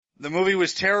The movie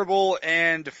was terrible,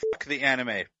 and fuck the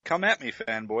anime. Come at me,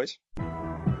 fanboys.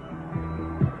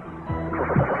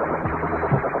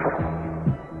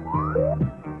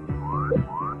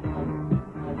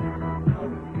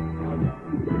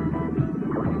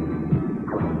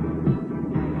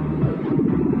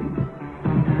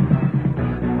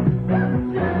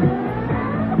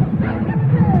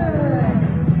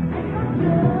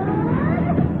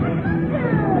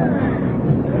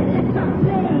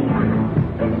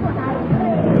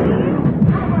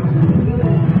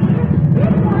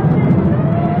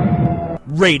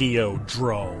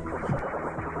 Radiodrome.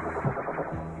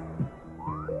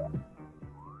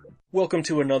 Welcome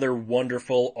to another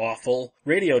wonderful, awful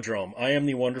Radiodrome. I am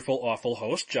the wonderful, awful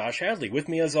host, Josh Hadley. With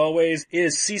me, as always,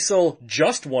 is Cecil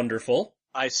Just Wonderful.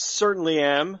 I certainly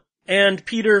am. And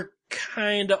Peter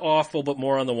Kinda Awful, but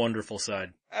more on the wonderful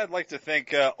side. I'd like to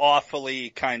think awfully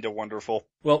kinda wonderful.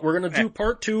 Well, we're going to do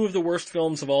part 2 of the worst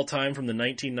films of all time from the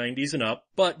 1990s and up,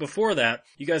 but before that,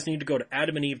 you guys need to go to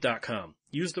adamandeve.com.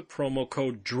 Use the promo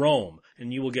code DROME,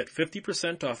 and you will get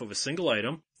 50% off of a single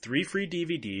item, 3 free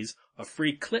DVDs, a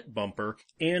free clip bumper,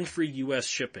 and free US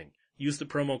shipping. Use the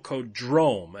promo code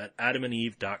DROME at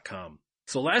adamandeve.com.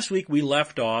 So last week we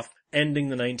left off ending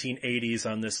the 1980s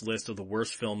on this list of the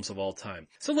worst films of all time.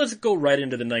 So let's go right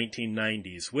into the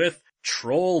 1990s with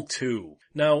Troll 2.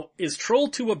 Now, is Troll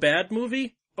 2 a bad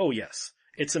movie? Oh yes.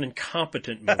 It's an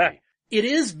incompetent movie. It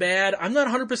is bad. I'm not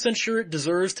 100% sure it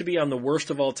deserves to be on the worst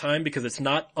of all time because it's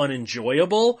not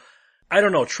unenjoyable. I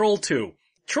don't know. Troll 2.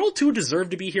 Troll 2 deserve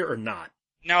to be here or not?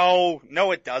 No,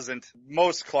 it doesn't.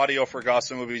 Most Claudio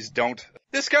Fragasso movies don't.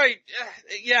 This guy,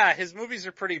 yeah, his movies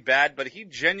are pretty bad, but he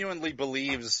genuinely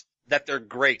believes that they're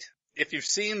great. If you've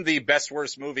seen the Best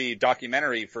Worst Movie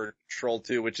documentary for Troll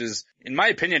 2, which is, in my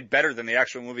opinion, better than the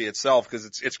actual movie itself, because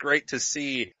it's great to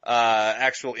see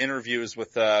actual interviews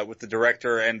with the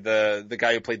director and the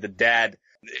guy who played the dad.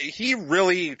 He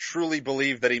really, truly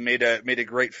believed that he made a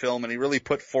great film, and he really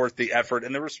put forth the effort,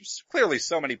 and there was clearly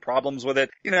so many problems with it.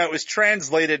 You know, it was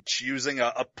translated using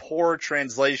a poor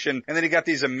translation, and then you got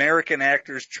these American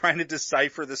actors trying to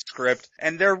decipher the script,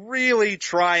 and they're really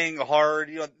trying hard.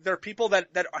 You know, they're people that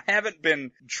haven't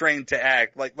been trained to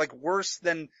act, like worse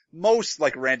than most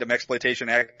like random exploitation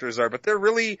actors are, but they're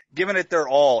really giving it their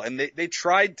all, and they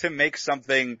tried to make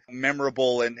something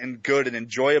memorable and good and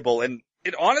enjoyable, and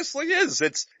it honestly is.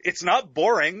 It's not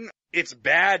boring. It's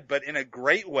bad, but in a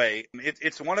great way.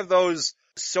 It's one of those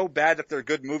so bad that they're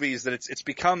good movies that it's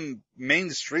become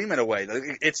mainstream in a way.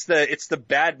 It's the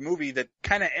bad movie that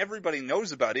kind of everybody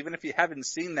knows about, even if you haven't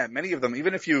seen that many of them.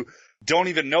 Even if you don't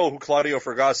even know who Claudio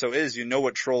Fragasso is, you know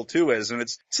what Troll 2 is. And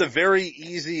it's a very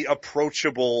easy,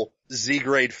 approachable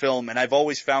Z-grade film, and I've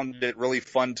always found it really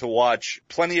fun to watch.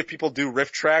 Plenty of people do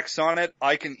riff tracks on it.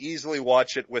 I can easily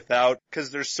watch it without, because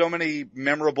there's so many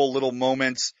memorable little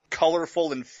moments.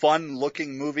 Colorful and fun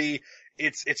looking movie.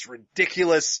 It's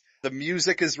ridiculous. The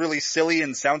music is really silly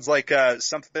and sounds like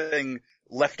something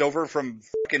left over from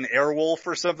fucking Airwolf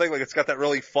or something. Like it's got that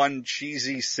really fun,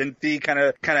 cheesy, synthy kind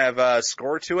of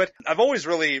score to it. I've always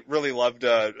really, really loved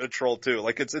a Troll 2.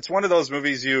 Like it's one of those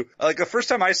movies like the first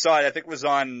time I saw it, I think it was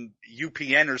on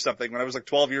UPN or something when I was like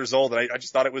 12 years old, and I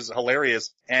just thought it was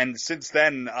hilarious. And since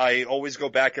then, I always go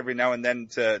back every now and then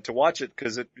to watch it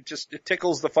because it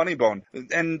tickles the funny bone.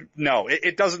 And no,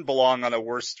 it doesn't belong on a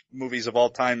worst movies of all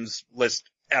times list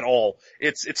at all.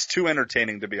 It's too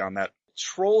entertaining to be on that.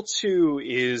 Troll 2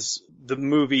 is the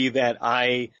movie that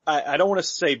I don't want to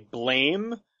say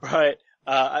blame, but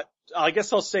I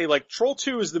guess I'll say like Troll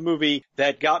 2 is the movie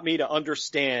that got me to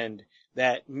understand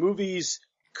that movies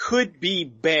could be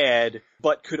bad,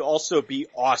 but could also be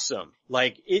awesome.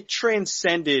 Like, it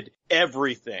transcended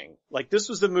everything. Like, this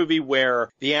was the movie where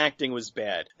the acting was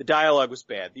bad, the dialogue was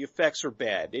bad, the effects were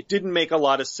bad, it didn't make a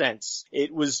lot of sense.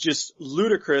 It was just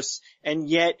ludicrous, and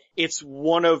yet it's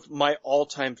one of my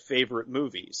all-time favorite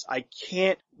movies. I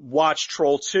can't watch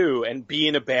Troll 2 and be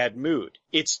in a bad mood.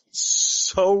 It's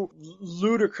so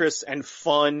ludicrous and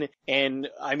fun, and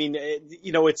I mean,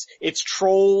 you know, it's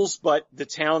trolls, but the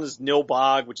town is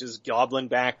Nilbog, which is goblin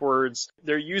backwards.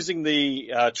 They're using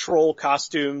the troll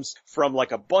costumes from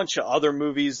like a bunch of other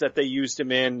movies that they used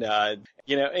him in.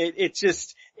 You know,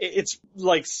 it's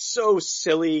like so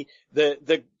silly.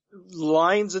 The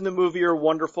lines in the movie are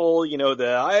wonderful. You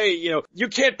know, you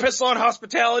can't piss on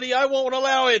hospitality. I won't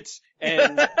allow it.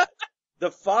 And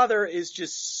the father is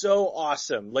just so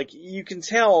awesome. Like, you can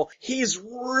tell he's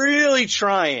really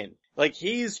trying. Like,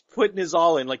 he's putting his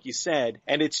all in, like you said,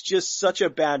 and it's just such a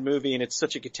bad movie and it's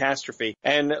such a catastrophe.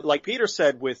 And like Peter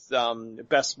said with,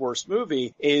 Best Worst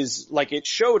Movie, is like it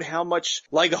showed how much,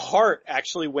 like, heart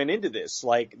actually went into this.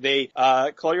 Like,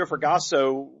 Claudio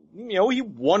Fragasso, he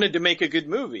wanted to make a good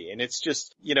movie, and it's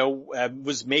just,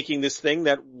 was making this thing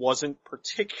that wasn't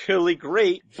particularly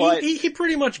great, but he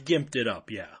pretty much gimped it up,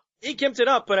 yeah. He gimped it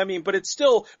up, but it's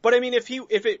still, if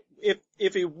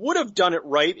he would have done it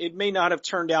right, it may not have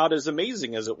turned out as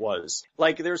amazing as it was.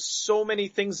 Like, there's so many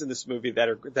things in this movie that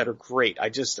are great. I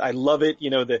love it,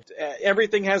 that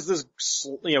everything has this,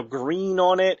 green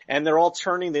on it, and they're all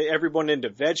turning everyone into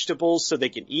vegetables so they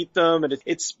can eat them, and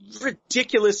it's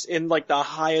ridiculous in like the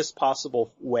highest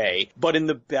possible way, but in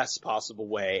the best possible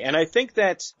way. And I think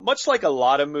that, much like a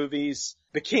lot of movies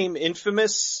became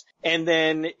infamous, and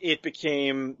then it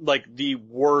became like the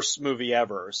worst movie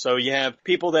ever. So you have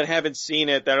people that haven't seen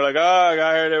it that are like, oh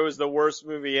God, it was the worst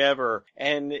movie ever.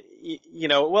 And,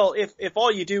 well, if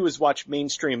all you do is watch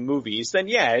mainstream movies, then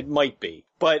yeah, it might be.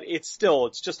 But it's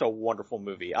just a wonderful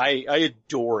movie. I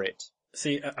adore it.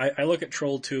 See, I look at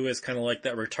Troll 2 as kind of like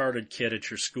that retarded kid at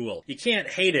your school. You can't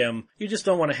hate him, you just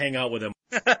don't want to hang out with him.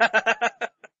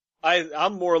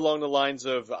 I'm more along the lines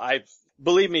of,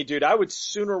 believe me, dude, I would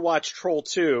sooner watch Troll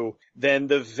 2 than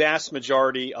the vast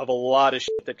majority of a lot of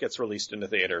shit that gets released into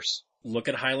theaters. Look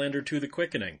at Highlander 2: The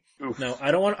Quickening. Oof. Now,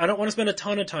 I don't want to spend a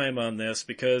ton of time on this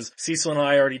because Cecil and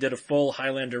I already did a full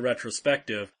Highlander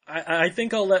retrospective. I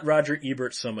think I'll let Roger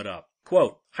Ebert sum it up.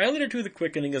 Quote, Highlander 2: The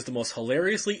Quickening is the most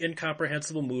hilariously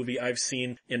incomprehensible movie I've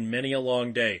seen in many a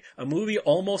long day. A movie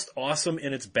almost awesome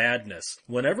in its badness.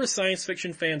 Whenever science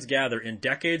fiction fans gather in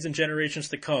decades and generations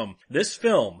to come, this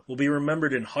film will be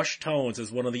remembered in hushed tones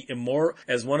as one of the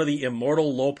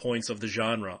immortal low points of the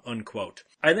genre, unquote.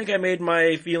 I think I made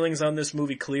my feelings on this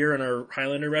movie clear in our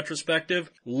Highlander retrospective.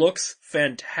 Looks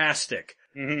fantastic.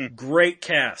 Mm-hmm. Great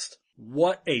cast.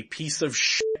 What a piece of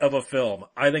shit of a film.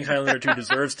 I think Highlander 2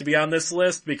 deserves to be on this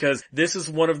list because this is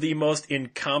one of the most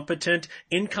incompetent,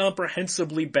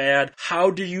 incomprehensibly bad, how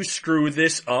do you screw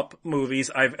this up movies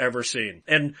I've ever seen.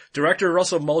 And director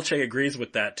Russell Mulcahy agrees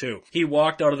with that too. He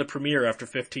walked out of the premiere after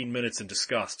 15 minutes in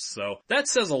disgust, so that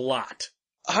says a lot.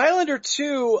 Highlander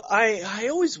 2, I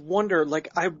always wonder, like,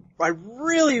 I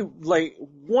really, like,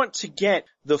 want to get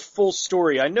the full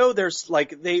story. I know there's,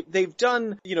 like, they've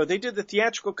done, they did the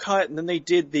theatrical cut, and then they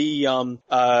did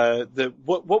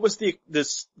what was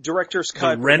this director's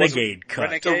cut? The Renegade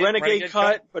cut. The Renegade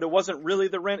cut, but it wasn't really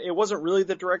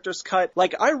the director's cut.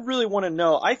 Like, I really want to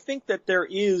know. I think that there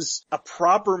is a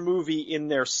proper movie in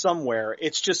there somewhere.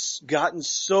 It's just gotten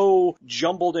so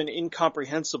jumbled and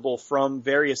incomprehensible from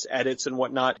various edits and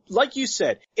whatnot. Like you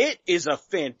said, it is a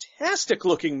fantastic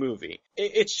looking movie.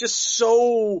 It's just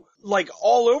so, like,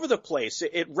 all over the place.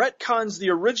 It retcons the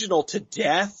original to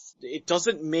death. It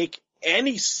doesn't make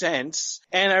any sense.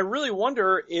 And I really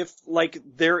wonder if, like,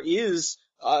 there is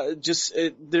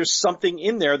there's something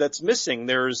in there that's missing.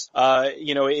 There's,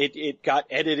 it got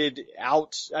edited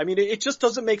out. I mean, it just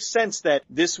doesn't make sense that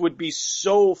this would be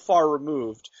so far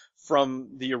removed from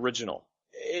the original.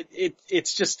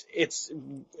 It's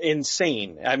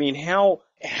insane. I mean,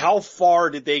 how far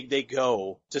did they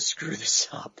go to screw this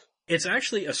up? It's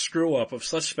actually a screw up of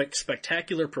such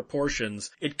spectacular proportions,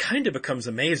 it kind of becomes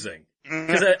amazing.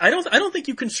 Because I don't think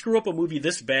you can screw up a movie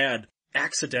this bad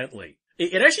accidentally.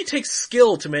 It actually takes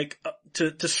skill to make,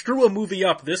 to screw a movie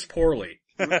up this poorly.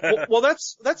 Well,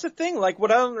 that's the thing. Like,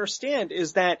 what I don't understand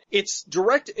is that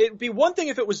it'd be one thing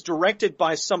if it was directed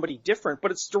by somebody different,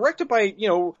 but it's directed by,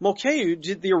 Mulcahy, who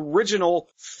did the original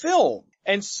film.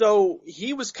 And so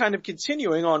he was kind of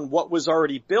continuing on what was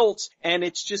already built, and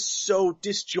it's just so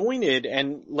disjointed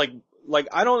and like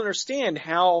I don't understand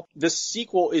how the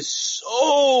sequel is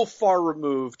so far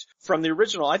removed from the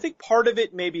original. I think part of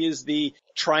it maybe is the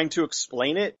trying to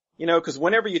explain it. Because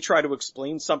whenever you try to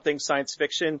explain something science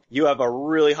fiction, you have a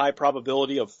really high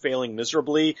probability of failing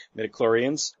miserably,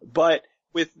 midichlorians. But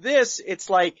with this, it's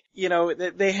like,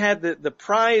 they had the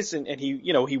prize and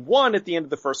he won at the end of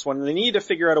the first one, and they needed to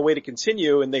figure out a way to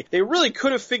continue, and they really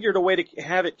could have figured a way to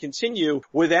have it continue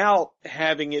without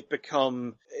having it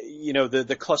become,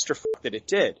 the clusterfuck that it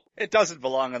did. It doesn't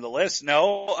belong on the list.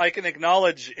 No, I can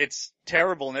acknowledge its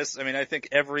terribleness. I mean, I think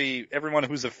everyone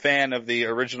who's a fan of the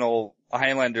original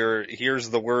Highlander hears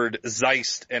the word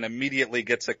Zeist and immediately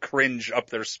gets a cringe up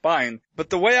their spine. But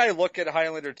the way I look at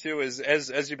Highlander 2 is,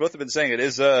 as you both have been saying,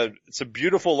 it's a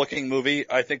beautiful looking movie.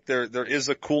 I think there is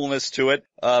a coolness to it.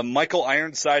 Michael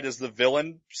Ironside as the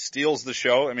villain steals the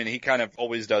show. I mean, he kind of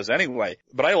always does anyway.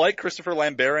 But I like Christopher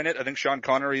Lambert in it. I think Sean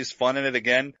Connery's fun in it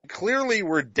again. Clearly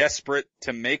we're desperate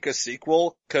to make make a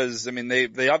sequel, because, I mean,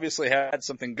 they obviously had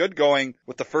something good going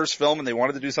with the first film and they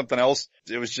wanted to do something else.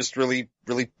 It was just really,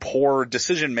 really poor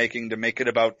decision making to make it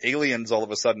about aliens all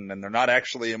of a sudden, and they're not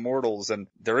actually immortals, and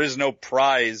there is no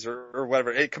prize or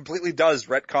whatever. It completely does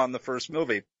retcon the first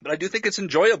movie. But I do think it's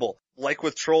enjoyable. Like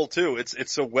with Troll 2,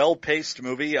 it's a well-paced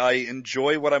movie. I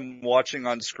enjoy what I'm watching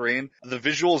on screen. The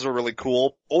visuals are really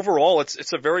cool. Overall,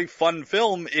 it's a very fun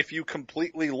film if you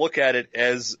completely look at it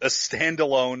as a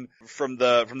standalone from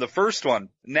the first one.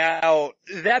 Now,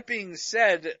 that being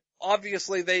said,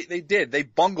 obviously they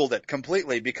bungled it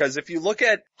completely, because if you look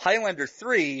at Highlander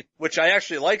 3, which I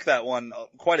actually like that one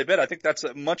quite a bit, I think that's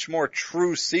a much more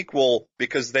true sequel,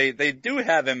 because they do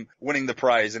have him winning the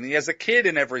prize and he has a kid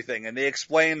and everything, and they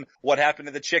explain what happened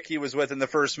to the chick he was with in the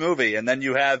first movie. And then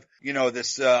you have,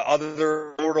 this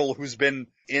other mortal who's been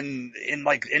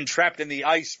entrapped in the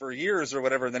ice for years or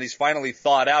whatever, and then he's finally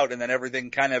thawed out, and then everything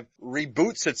kind of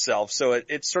reboots itself. So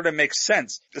it sort of makes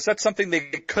sense. Is that something they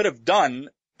could have done,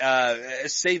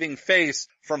 saving face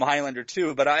from Highlander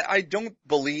 2, but I don't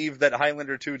believe that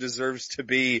Highlander 2 deserves to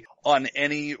be on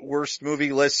any worst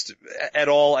movie list at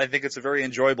all. I think it's a very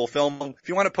enjoyable film. If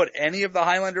you want to put any of the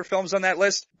Highlander films on that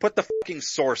list, put the fucking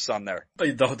Source on there.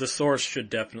 The Source should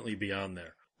definitely be on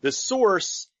there. The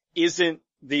Source isn't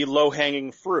the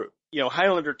low-hanging fruit.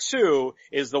 Highlander 2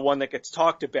 is the one that gets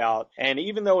talked about, and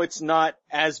even though it's not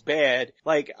as bad,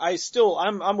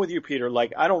 I'm with you, Peter,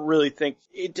 I don't really think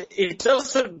it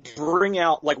doesn't bring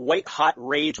out white hot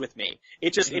rage with me.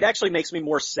 It actually makes me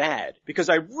more sad, because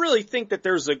I really think that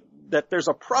there's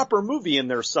a proper movie in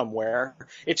there somewhere.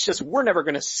 It's just we're never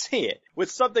gonna see it.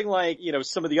 With something like,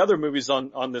 some of the other movies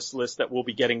on this list that we'll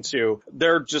be getting to,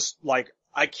 they're just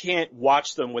I can't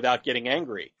watch them without getting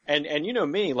angry. And you know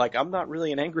me, I'm not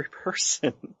really an angry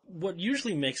person. What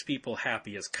usually makes people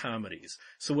happy is comedies.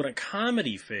 So when a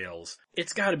comedy fails,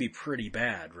 it's gotta be pretty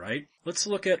bad, right? Let's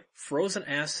look at Frozen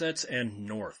Assets and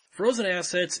North. Frozen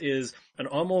Assets is an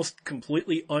almost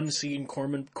completely unseen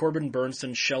Corbin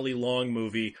Bernsen, Shelley Long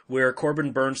movie where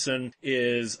Corbin Bernsen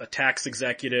is a tax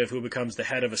executive who becomes the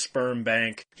head of a sperm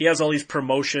bank. He has all these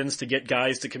promotions to get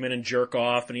guys to come in and jerk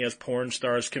off, and he has porn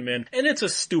stars come in, and it's a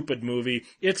stupid movie.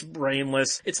 It's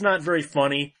brainless. It's not very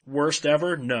funny. Worst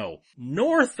ever? No.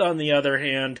 North, on the other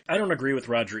hand, I don't agree with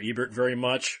Roger Ebert very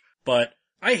much, but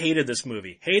I hated this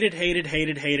movie. Hated this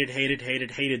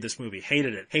movie.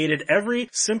 Hated it. Hated every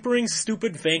simpering,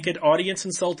 stupid, vacant,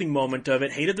 audience-insulting moment of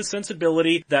it. Hated the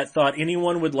sensibility that thought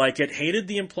anyone would like it. Hated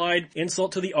the implied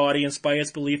insult to the audience by its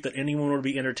belief that anyone would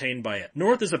be entertained by it.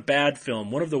 North is a bad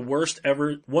film. One of the worst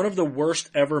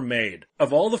ever made.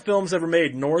 Of all the films ever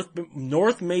made,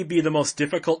 North may be the most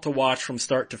difficult to watch from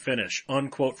start to finish.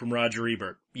 Unquote from Roger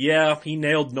Ebert. Yeah, he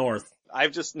nailed North.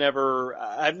 I've never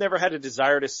had a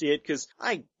desire to see it, because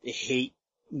I hate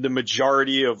the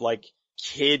majority of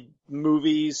kid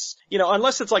movies,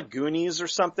 unless it's Goonies or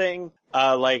something,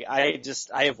 I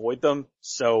avoid them.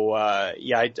 So, I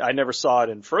never saw it.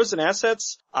 In Frozen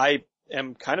Assets, I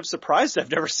am kind of surprised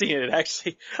I've never seen it,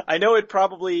 actually. I know it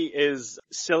probably is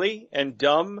silly and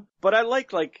dumb, but I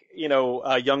like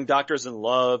Young Doctors in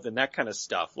Love and that kind of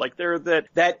stuff. They're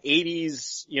that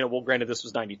 80s, granted this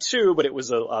was 92, but it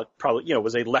was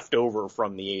was a leftover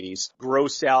from the 80s.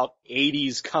 Gross out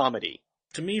 80s comedy.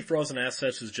 To me, Frozen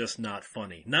Assets is just not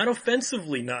funny. Not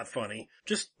offensively not funny.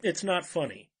 It's not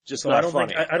funny. Just not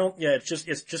funny.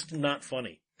 It's just not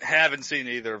funny. Haven't seen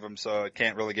either of them, so I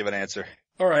can't really give an answer.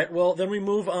 Alright, well, then we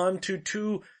move on to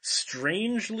two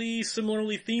strangely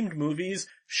similarly themed movies,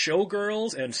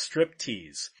 Showgirls and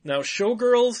Striptease. Now,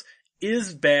 Showgirls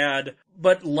is bad,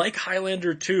 but like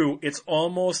Highlander 2, it's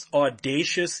almost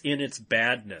audacious in its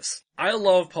badness. I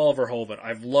love Paul Verhoeven.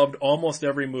 I've loved almost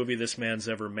every movie this man's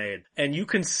ever made. And you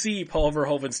can see Paul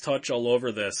Verhoeven's touch all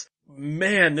over this.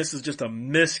 Man, this is just a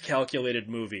miscalculated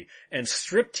movie. And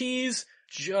Striptease,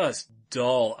 just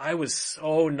dull. I was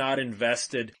so not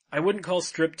invested. I wouldn't call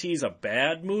Striptease a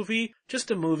bad movie,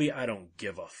 just a movie I don't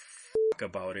give a fuck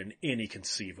about in any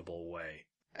conceivable way.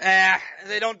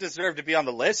 They don't deserve to be on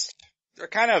the list. They're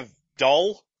kind of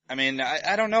dull. I mean,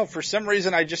 I don't know. For some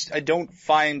reason, I don't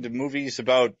find movies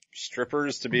about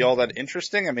strippers to be all that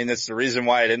interesting. I mean, that's the reason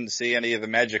why I didn't see any of the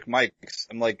Magic Mikes.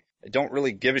 I'm I don't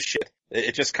really give a shit.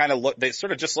 It just kind of they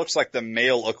sort of just looks like the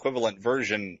male equivalent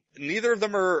version. Neither of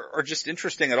them are just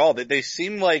interesting at all. They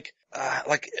seem like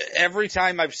every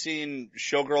time I've seen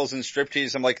Showgirls and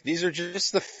Striptease, I'm like, these are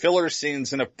just the filler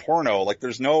scenes in a porno. Like,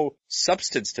 there's no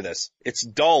substance to this. It's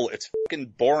dull. It's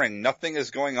fucking boring. Nothing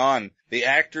is going on. The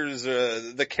actors,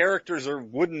 the characters are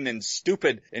wooden and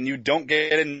stupid, and you don't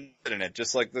get in it.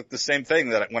 Just like the same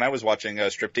thing that when I was watching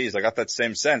Striptease, I got that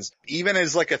same sense. Even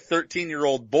as like a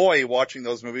 13-year-old boy watching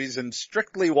those movies and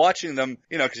strictly watching them,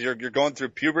 you know, cause you're going through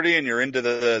puberty and you're into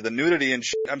the nudity and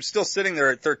shit. I'm still sitting there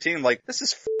at 13 like, this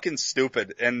is fucking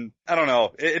stupid. And I don't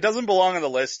know. It doesn't belong on the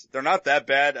list. They're not that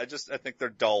bad. I think they're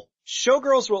dull.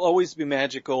 Showgirls will always be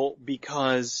magical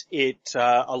because it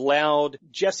allowed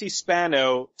Jessie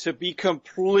Spano to be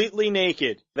completely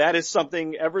naked. That is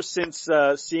something ever since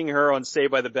seeing her on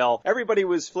Saved by the Bell. Everybody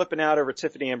was flipping out over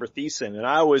Tiffany Amber Thiessen, and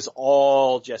I was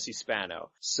all Jessie Spano.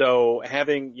 So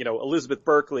having, you know, Elizabeth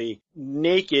Berkley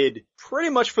naked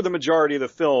pretty much for the majority of the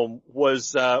film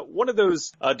was one of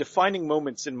those defining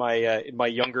moments in my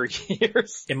younger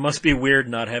years. It must be weird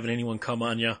not having anyone come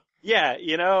on you. Yeah,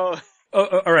 you know.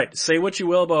 All right. Say what you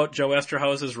will about Joe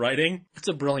Esterhouse's writing. It's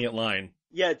a brilliant line.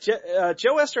 Yeah,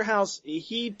 Joe Esterhaus,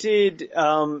 he did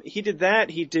that.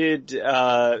 He did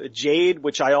Jade,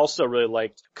 which I also really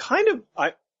liked.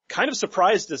 Kind of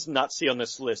surprised to not see on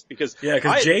this list because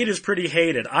Jade is pretty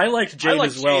hated. I liked Jade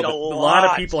as well, Jade but a lot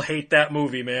of people hate that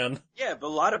movie, man. Yeah, but a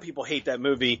lot of people hate that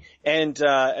movie, and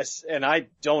I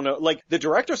don't know, like, the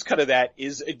director's cut of that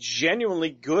is a genuinely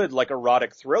good, like,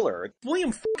 erotic thriller.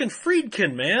 William fucking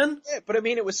Friedkin, man. Yeah, but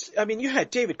you had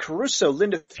David Caruso,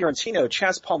 Linda Fiorentino,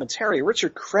 Chaz Palminteri,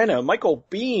 Richard Crenna, Michael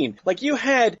Biehn. Like, you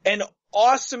had an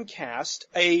awesome cast,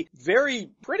 a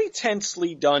pretty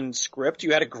tensely done script.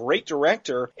 You had a great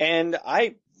director, and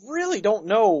I really don't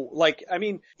know, like, I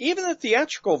mean, even the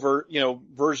theatrical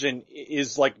version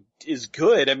is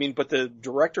good. I mean, but the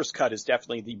director's cut is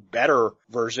definitely the better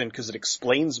version because it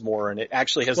explains more and it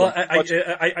actually has more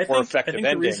effective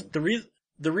ending.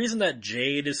 The reason that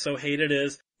Jade is so hated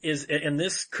is, and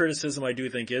this criticism I do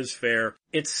think is fair,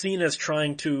 it's seen as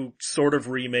trying to sort of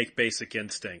remake Basic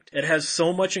Instinct. It has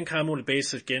so much in common with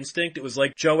Basic Instinct, it was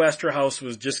like Joe Esterhaus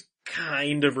was just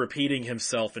kind of repeating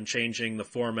himself and changing the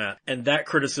format, and that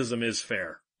criticism is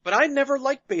fair. But I never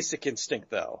liked Basic Instinct,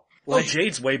 though. Well,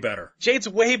 Jade's way better. Jade's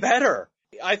way better.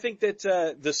 I think that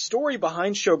the story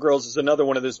behind Showgirls is another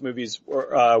one of those movies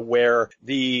where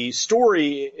the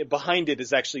story behind it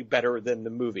is actually better than the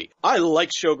movie. I like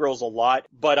Showgirls a lot,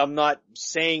 but I'm not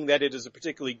saying that it is a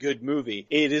particularly good movie.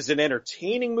 It is an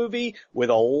entertaining movie with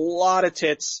a lot of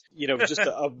tits, you know, just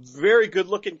a very good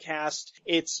looking cast.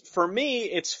 For me,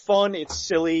 it's fun, it's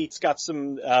silly, it's got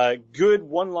some good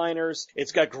one-liners,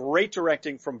 it's got great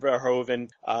directing from Verhoeven,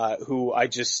 who I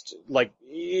just like.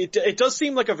 It does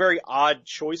seem like a very odd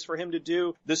choice for him to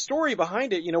do. The story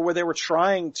behind it, you know, where they were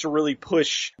trying to really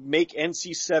make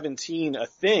NC-17 a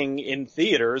thing in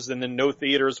theaters, and then no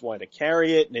theaters wanted to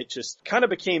carry it, and it just kind of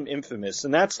became infamous,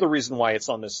 and that's the reason why it's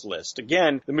on this list.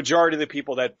 Again, the majority of the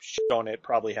people that shit on it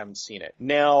probably haven't seen it.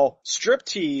 Now,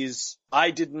 Striptease,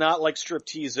 I did not like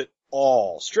Striptease at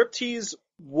all. Striptease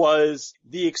was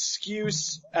the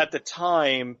excuse at the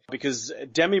time because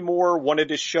Demi Moore wanted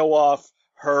to show off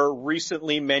her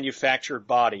recently manufactured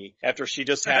body after she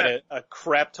just had a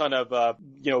crap ton of,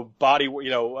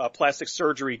 plastic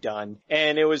surgery done.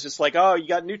 And it was just like, oh, you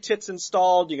got new tits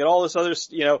installed, you got all this other,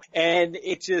 and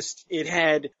it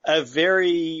had a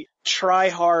very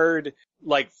try-hard,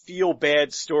 like, feel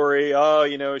bad story. Oh,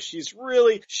 you know, she's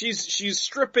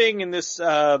stripping in this,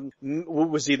 Burt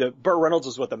Reynolds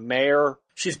was the mayor.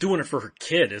 She's doing it for her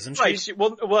kid, isn't she? Right.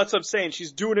 Well, that's what I'm saying.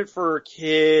 She's doing it for her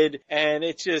kid, and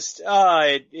it just,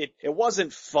 it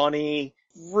wasn't funny.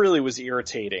 Really was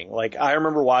irritating. Like, I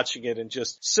remember watching it and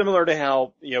just similar to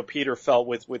how, you know, Peter felt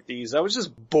with these, I was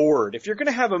just bored. If you're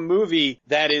gonna have a movie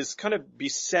that is kind of be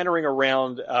centering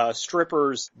around,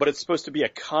 strippers, but it's supposed to be a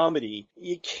comedy,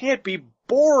 you can't be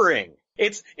boring.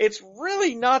 It's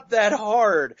really not that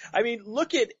hard. I mean,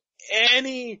 look at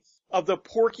any of the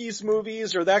Porky's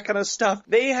movies or that kind of stuff.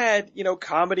 They had, you know,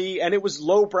 comedy and it was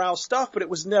lowbrow stuff, but it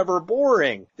was never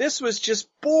boring. This was just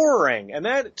boring. And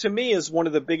that, to me, is one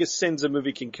of the biggest sins a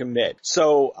movie can commit.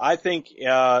 So I think,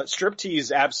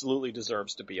 Striptease absolutely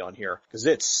deserves to be on here because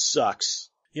it sucks.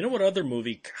 You know what other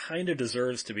movie kind of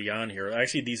deserves to be on here?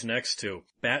 Actually, these next two.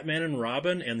 Batman and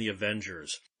Robin and The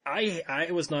Avengers. I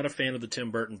was not a fan of the Tim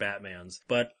Burton Batmans,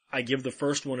 but I give the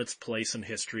first one its place in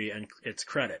history and its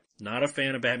credit. Not a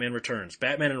fan of Batman Returns.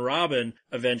 Batman and Robin,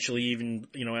 eventually, even,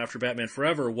 you know, after Batman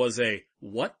Forever, was a,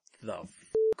 what the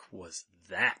fuck was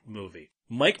that movie.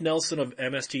 Mike Nelson of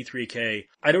MST3K,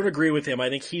 I don't agree with him. I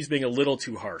think he's being a little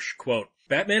too harsh. Quote,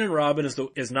 Batman and Robin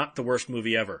is not the worst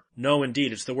movie ever. No,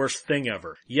 indeed, it's the worst thing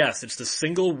ever. Yes, it's the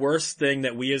single worst thing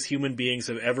that we as human beings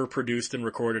have ever produced in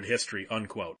recorded history,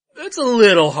 unquote. That's a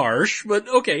little harsh, but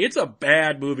okay, it's a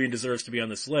bad movie and deserves to be on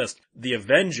this list. The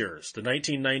Avengers, the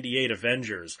 1998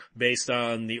 Avengers, based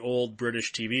on the old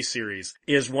British TV series,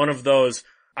 is one of those.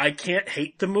 I can't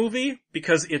hate the movie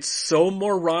because it's so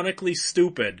moronically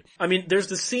stupid. I mean, there's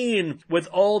the scene with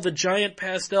all the giant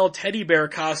pastel teddy bear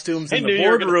costumes in the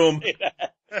boardroom.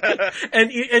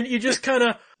 and you just kind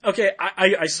of, okay,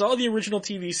 I saw the original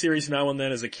TV series now and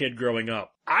then as a kid growing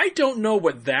up. I don't know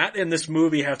what that and this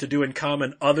movie have to do in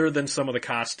common other than some of the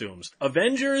costumes.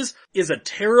 Avengers is a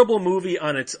terrible movie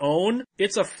on its own.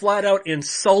 It's a flat out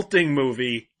insulting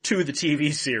movie to the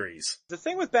TV series. The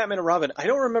thing with Batman and Robin, I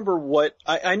don't remember what,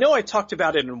 I know I talked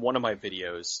about it in one of my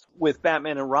videos with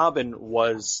Batman and Robin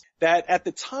was that at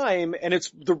the time, and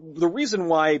it's the reason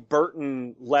why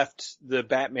Burton left the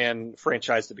Batman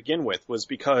franchise to begin with was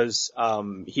because,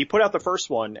 he put out the first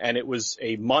one and it was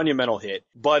a monumental hit,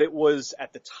 but it was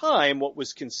at the time what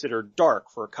was considered dark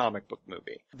for a comic book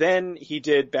movie. Then he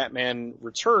did Batman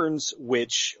Returns,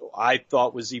 which I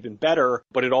thought was even better,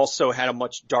 but it also had a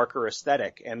much darker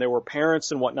aesthetic. And there were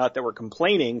parents and whatnot that were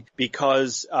complaining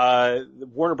because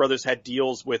Warner Brothers had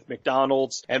deals with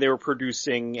McDonald's and they were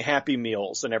producing Happy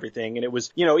Meals and everything. And it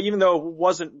was, you know, even though it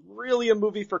wasn't really a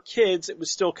movie for kids, it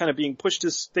was still kind of being pushed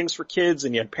as things for kids,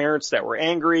 and you had parents that were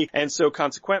angry. And so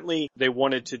consequently, they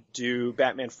wanted to do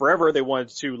Batman Forever. They wanted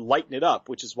to lighten it up,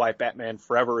 which is why Batman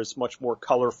Forever is much more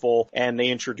colorful, and they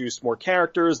introduced more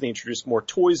characters, they introduced more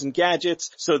toys and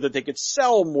gadgets so that they could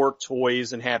sell more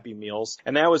toys and Happy Meals.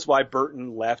 And that was why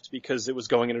Burton left, because it was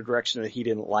going in a direction that he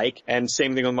didn't like. And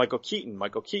same thing with Michael Keaton.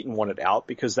 Michael Keaton wanted out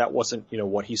because that wasn't, you know,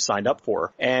 what he signed up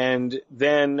for. And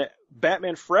then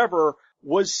Batman Forever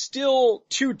was still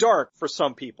too dark for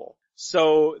some people.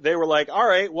 So they were like, all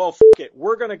right, well, it.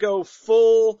 We're going to go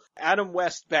full Adam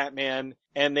West Batman.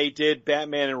 And they did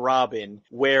Batman and Robin,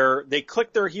 where they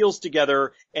clicked their heels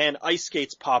together and ice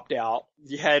skates popped out.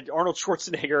 You had Arnold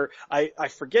Schwarzenegger. I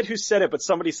forget who said it, but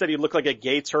somebody said he looked like a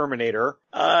gay Terminator.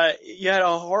 You had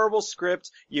a horrible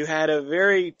script. You had a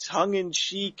very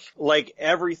tongue-in-cheek, like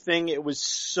everything. It was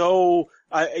so,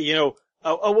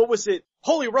 what was it?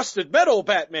 Holy rusted metal,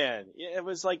 Batman! It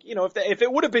was like, you know, if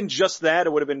it would have been just that, it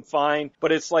would have been fine.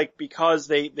 But it's like because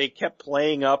they kept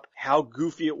playing up how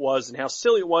goofy it was and how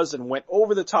silly it was and went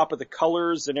over the top of the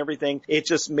colors and everything, it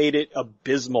just made it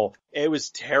abysmal. It was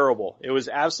terrible. It was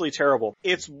absolutely terrible.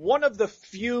 It's one of the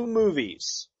few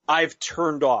movies I've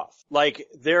turned off. Like,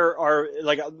 there are,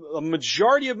 like, a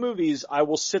majority of movies I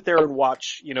will sit there and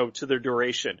watch, you know, to their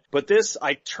duration. But this,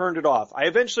 I turned it off. I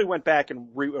eventually went back and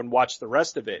watched the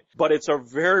rest of it. But it's a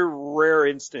very rare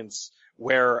instance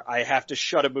where I have to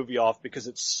shut a movie off because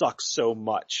it sucks so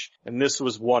much. And this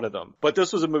was one of them. But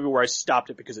this was a movie where I stopped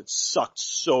it because it sucked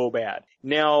so bad.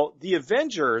 Now, The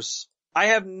Avengers, I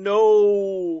have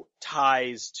no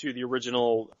ties to the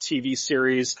original TV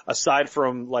series aside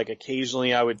from like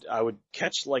occasionally I would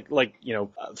catch like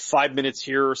 5 minutes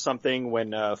here or something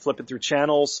when flipping through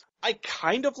channels. I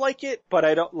kind of like it, but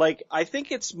I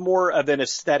think it's more of an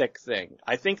aesthetic thing.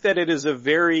 I think that it is a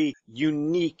very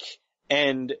unique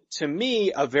and to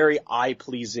me, a very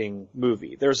eye-pleasing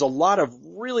movie. There's a lot of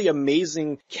really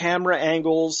amazing camera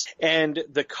angles and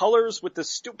the colors with the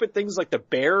stupid things like the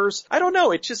bears. I don't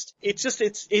know.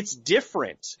 It's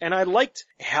different. And I liked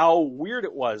how weird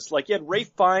it was. Like you had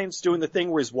Ralph Fiennes doing the thing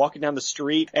where he's walking down the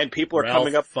street and people are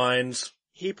coming up. Fiennes.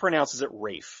 He pronounces it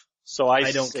Rafe. So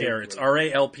I don't care. It's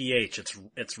R-A-L-P-H.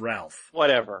 It's Ralph.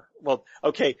 Whatever. Well,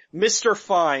 okay. Mr.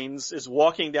 Fiennes is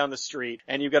walking down the street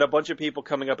and you've got a bunch of people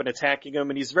coming up and attacking him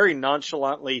and he's very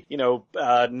nonchalantly,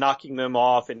 knocking them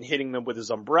off and hitting them with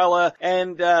his umbrella.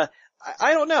 And,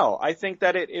 I don't know. I think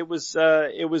that it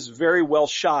was very well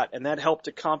shot and that helped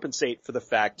to compensate for the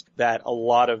fact that a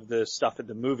lot of the stuff in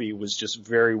the movie was just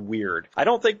very weird. I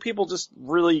don't think people just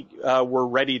really, were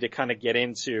ready to kind of get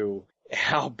into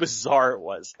how bizarre it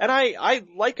was. And I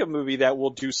like a movie that will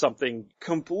do something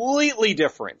completely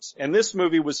different. And this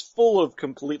movie was full of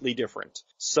completely different.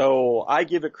 So I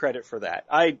give it credit for that.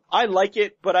 I like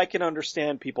it, but I can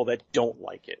understand people that don't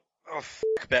like it. Oh,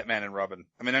 Batman and Robin.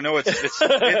 I mean, I know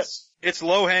it's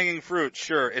low-hanging fruit.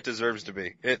 Sure, it deserves to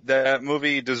be. That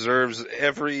movie deserves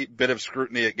every bit of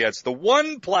scrutiny it gets. The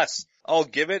one plus I'll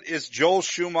give it is Joel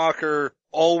Schumacher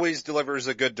always delivers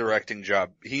a good directing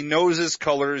job. He knows his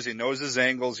colors, he knows his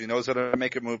angles, he knows how to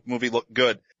make a movie look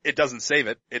good. It doesn't save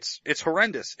it. It's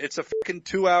horrendous. It's a fucking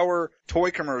 2-hour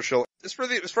toy commercial. As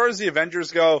far as the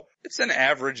Avengers go, it's an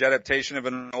average adaptation of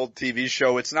an old TV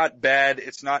show. It's not bad.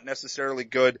 It's not necessarily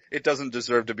good. It doesn't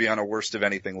deserve to be on a worst of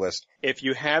anything list. If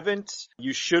you haven't,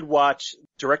 you should watch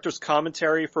director's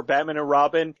commentary for Batman and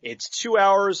Robin. It's 2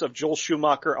 hours of Joel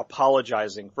Schumacher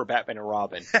apologizing for Batman and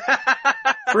Robin.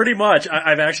 Pretty much.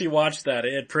 I've actually watched that.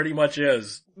 It pretty much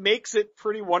is. Makes it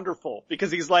pretty wonderful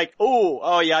because he's like,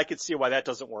 oh yeah, I can see why that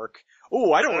doesn't work.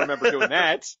 Oh, I don't remember doing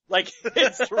that. Like,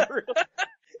 it's real.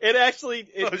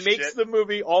 It makes the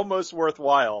movie almost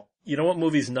worthwhile. You know what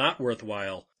movie's not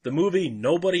worthwhile? The movie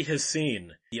nobody has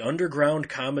seen. The underground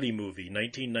comedy movie,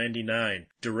 1999.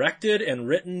 Directed and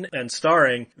written and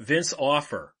starring Vince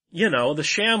Offer. You know, the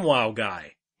ShamWow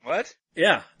guy. What?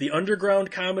 Yeah, the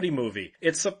underground comedy movie.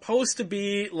 It's supposed to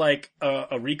be like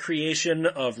a recreation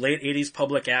of late 80s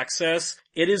public access.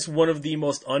 It is one of the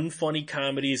most unfunny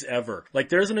comedies ever. Like,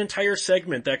 there's an entire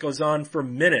segment that goes on for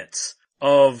minutes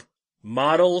of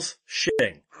models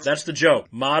shitting. That's the joke.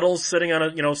 Models sitting on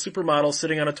supermodels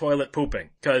sitting on a toilet pooping.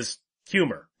 'Cause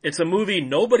humor. It's a movie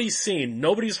nobody's seen,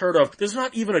 nobody's heard of. There's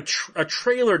not even a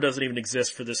trailer doesn't even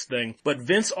exist for this thing. But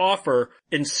Vince Offer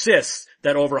insists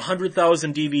that over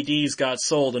 100,000 DVDs got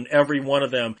sold, and every one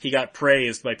of them he got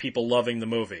praised by people loving the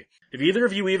movie. Have either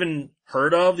of you even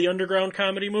heard of the underground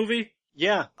comedy movie?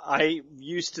 Yeah, I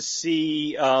used to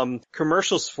see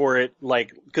commercials for it,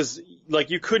 because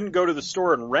you couldn't go to the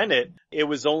store and rent it. It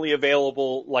was only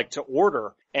available to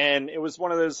order. And it was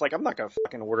one of those, I'm not gonna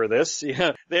fucking order this.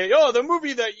 Yeah. The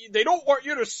movie that they don't want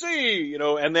you to see,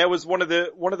 and that was one of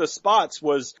the spots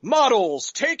was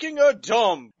models taking a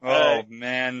dump. Oh,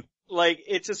 man.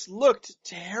 It just looked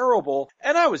terrible.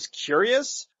 And I was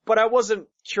curious, but I wasn't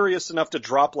curious enough to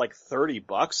drop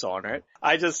 $30 on it.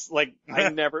 I just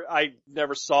I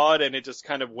never saw it, and it just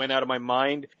kind of went out of my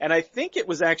mind. And I think it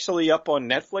was actually up on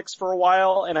Netflix for a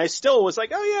while, and I still was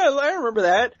like, oh yeah, I remember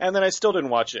that. And then I still didn't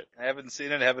watch it. I haven't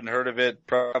seen it, haven't heard of it,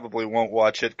 probably won't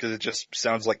watch it because it just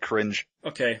sounds like cringe.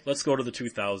 Okay, let's go to the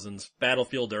 2000s.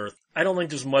 Battlefield Earth. I don't think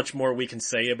there's much more we can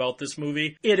say about this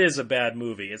movie. It is a bad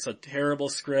movie. It's a terrible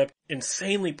script,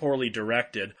 insanely poorly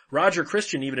directed. Roger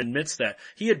Christian even admits that.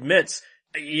 He admits,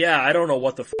 yeah, I don't know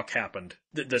what the fuck happened.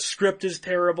 The script is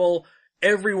terrible.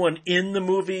 Everyone in the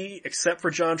movie, except for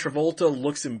John Travolta,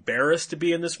 looks embarrassed to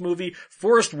be in this movie.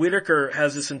 Forrest Whitaker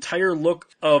has this entire look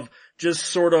of just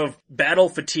sort of battle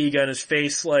fatigue on his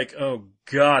face, oh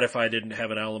god, if I didn't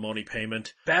have an alimony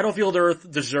payment. Battlefield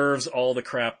Earth deserves all the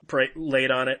crap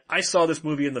laid on it. I saw this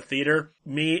movie in the theater,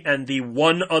 me and the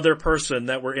one other person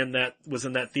that was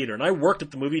in that theater, and I worked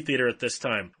at the movie theater at this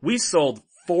time. We sold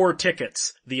 4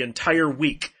 tickets the entire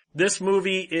week. This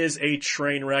movie is a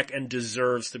train wreck and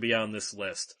deserves to be on this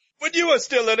list. When you are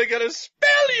still learning how to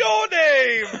spell your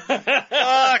name!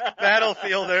 Fuck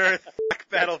Battlefield Earth. Fuck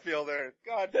Battlefield Earth.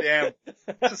 God damn.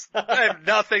 I have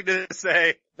nothing to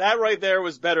say. That right there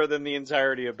was better than the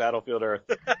entirety of Battlefield Earth.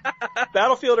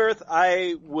 Battlefield Earth,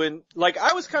 I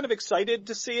was kind of excited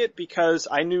to see it because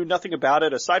I knew nothing about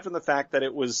it aside from the fact that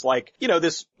it was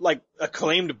this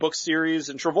acclaimed book series,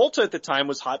 and Travolta at the time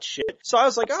was hot shit. So I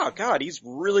was like, oh god, he's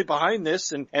really behind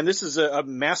this, and this is a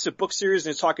massive book series,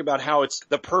 and he's talking about how it's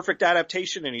the perfect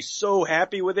adaptation and he's so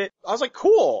happy with it. I was like,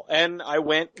 cool. And I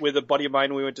went with a buddy of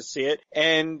mine, we went to see it,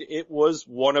 and it was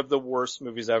one of the worst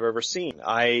movies I've ever seen.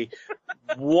 I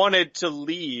wanted to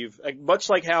leave, much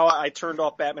like how I turned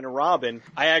off Batman and Robin.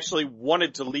 I actually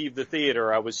wanted to leave the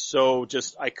theater. I was so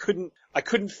I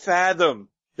couldn't fathom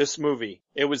this movie.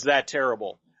 It was that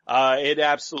terrible. It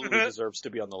absolutely deserves to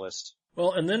be on the list.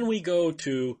 Well, and then we go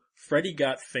to Freddy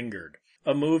Got Fingered,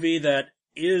 a movie that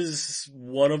is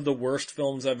one of the worst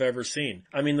films I've ever seen.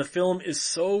 I mean, the film is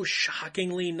so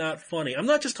shockingly not funny. I'm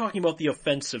not just talking about the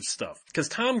offensive stuff, because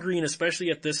Tom Green, especially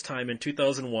at this time in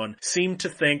 2001, seemed to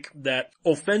think that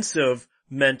offensive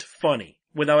meant funny,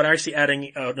 without actually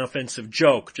adding an offensive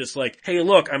joke. Just like, hey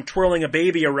look, I'm twirling a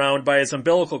baby around by his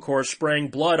umbilical cord, spraying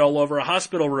blood all over a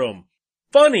hospital room.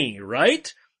 Funny,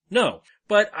 right? No.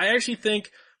 But I actually think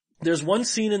there's one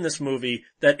scene in this movie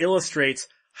that illustrates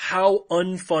how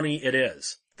unfunny it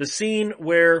is. The scene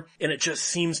where, and it just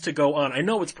seems to go on, I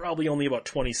know it's probably only about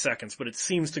 20 seconds, but it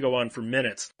seems to go on for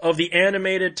minutes, of the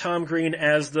animated Tom Green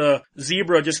as the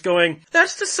zebra just going,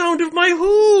 that's the sound of my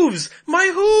hooves! My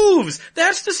hooves!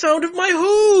 That's the sound of my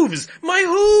hooves! My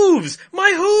hooves!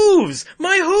 My hooves!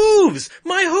 My hooves!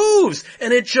 My hooves!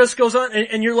 And it just goes on,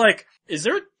 and you're like, is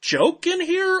there a joke in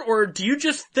here, or do you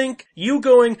just think you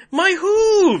going, my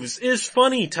hooves, is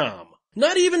funny, Tom?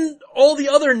 Not even all the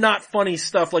other not funny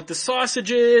stuff like the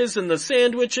sausages and the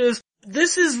sandwiches.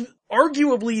 This is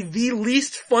arguably the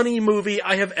least funny movie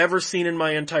I have ever seen in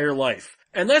my entire life.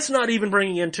 And that's not even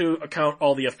bringing into account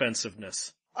all the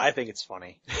offensiveness. I think it's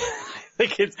funny. I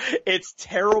think it's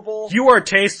terrible. You are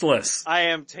tasteless. I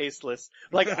am tasteless.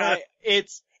 Like,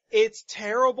 it's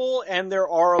terrible, and there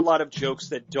are a lot of jokes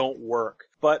that don't work.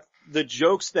 But the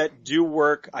jokes that do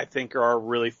work, I think, are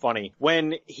really funny.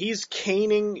 When he's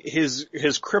caning his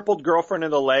crippled girlfriend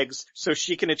in the legs so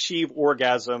she can achieve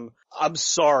orgasm, I'm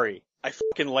sorry. I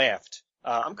fucking laughed.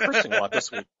 I'm cursing a lot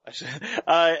this week.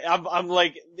 I'm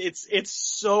like, it's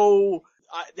so,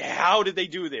 how did they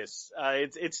do this?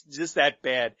 It's just that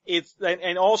bad.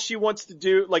 And all she wants to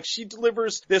do, like, she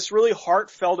delivers this really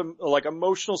heartfelt, like,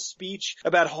 emotional speech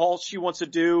about all she wants to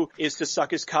do is to suck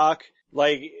his cock.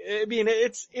 Like, I mean,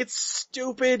 it's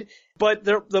stupid, but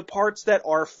the parts that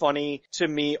are funny to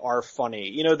me are funny.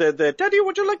 You know, the Daddy,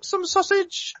 would you like some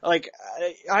sausage? Like,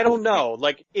 I don't know.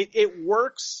 Like, it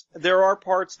works. There are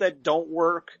parts that don't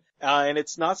work, and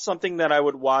it's not something that I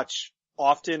would watch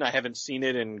often. I haven't seen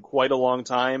it in quite a long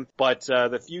time, but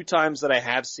the few times that I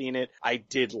have seen it, I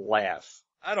did laugh.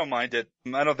 I don't mind it.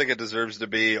 I don't think it deserves to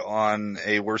be on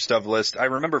a worst of list. I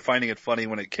remember finding it funny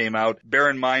when it came out.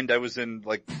 Bear in mind, I was in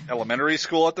like elementary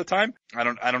school at the time. I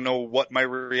don't know what my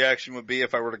reaction would be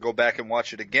if I were to go back and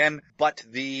watch it again, but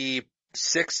the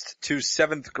 6th to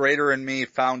 7th grader in me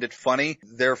found it funny.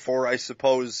 Therefore, I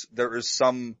suppose there is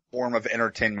some form of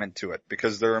entertainment to it,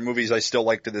 because there are movies I still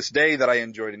like to this day that I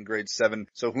enjoyed in grade 7.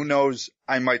 So who knows?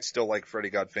 I might still like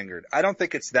Freddy Got Fingered. I don't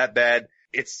think it's that bad.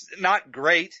 It's not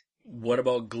great. What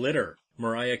about Glitter?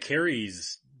 Mariah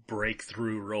Carey's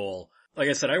breakthrough role. Like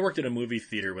I said, I worked at a movie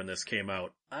theater when this came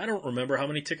out. I don't remember how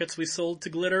many tickets we sold to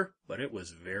Glitter, but it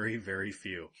was very, very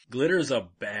few. Glitter's a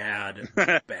bad,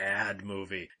 bad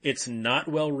movie. It's not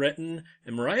well written,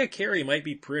 and Mariah Carey might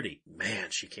be pretty.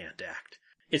 Man, she can't act.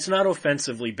 It's not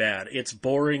offensively bad. It's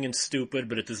boring and stupid,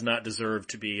 but it does not deserve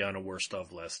to be on a worst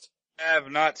of list. I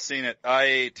have not seen it.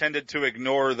 I tended to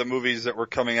ignore the movies that were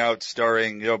coming out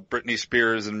starring, Britney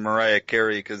Spears and Mariah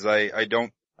Carey, because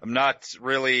I'm not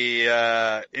really,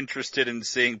 interested in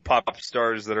seeing pop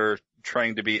stars that are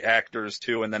trying to be actors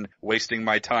too and then wasting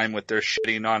my time with their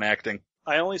shitty non-acting.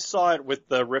 I only saw it with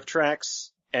the riff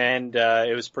tracks, and,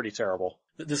 it was pretty terrible.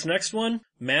 This next one,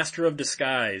 Master of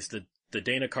Disguise, the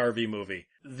Dana Carvey movie.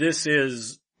 This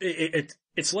is,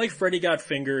 it's like Freddy Got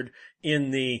Fingered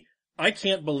in the, I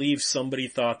can't believe somebody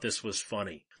thought this was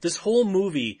funny. This whole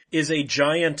movie is a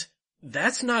giant,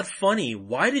 that's not funny.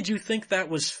 Why did you think that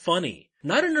was funny?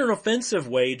 Not in an offensive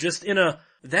way, just in a,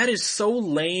 that is so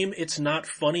lame, it's not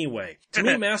funny way. To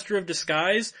me, Master of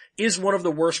Disguise is one of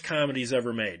the worst comedies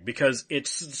ever made, because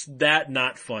it's that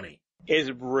not funny.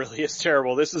 It really is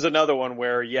terrible. This is another one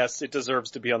where, yes, it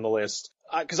deserves to be on the list.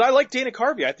 Cause I like Dana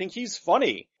Carvey. I think he's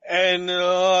funny. And,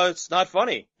 it's not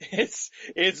funny.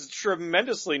 It's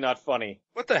tremendously not funny.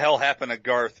 What the hell happened to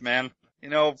Garth, man?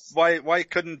 Why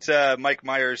couldn't, Mike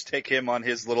Myers take him on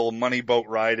his little money boat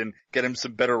ride and get him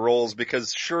some better roles?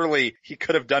 Because surely he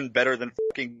could have done better than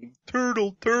fucking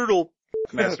Turtle.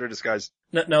 Master of Disguise.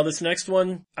 Now this next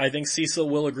one, I think Cecil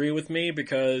will agree with me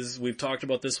because we've talked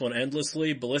about this one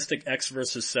endlessly. Ballistic X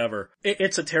vs. Sever.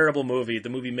 It's a terrible movie. The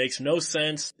movie makes no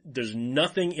sense. There's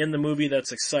nothing in the movie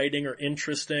that's exciting or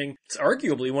interesting. It's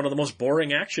arguably one of the most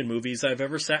boring action movies I've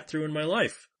ever sat through in my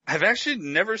life. I've actually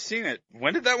never seen it.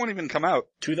 When did that one even come out?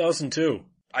 2002.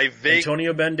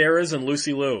 Antonio Banderas and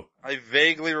Lucy Liu. I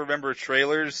vaguely remember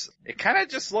trailers. It kind of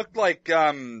just looked like,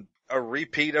 a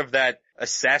repeat of that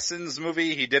Assassins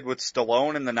movie he did with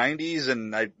Stallone in the 90s,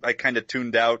 and I kind of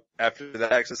tuned out after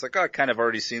that. It's like, I kind of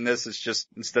already seen this. It's just,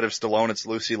 instead of Stallone, it's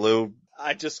Lucy Liu.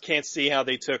 I just can't see how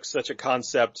they took such a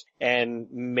concept and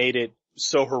made it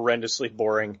so horrendously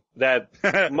boring. That,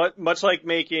 much like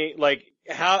making, like,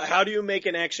 how do you make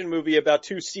an action movie about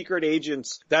two secret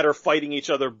agents that are fighting each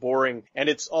other boring? And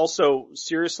it's also,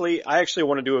 seriously, I actually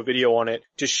want to do a video on it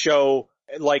to show,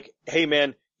 like, hey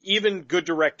man, even good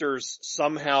directors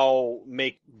somehow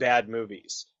make bad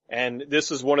movies. And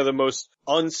this is one of the most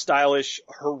unstylish,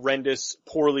 horrendous,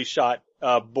 poorly shot,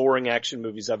 boring action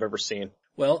movies I've ever seen.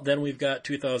 Well, then we've got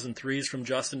 2003's from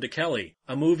Justin to Kelly,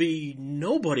 a movie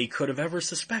nobody could have ever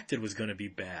suspected was going to be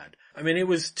bad. I mean, it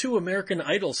was two American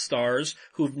Idol stars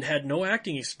who've had no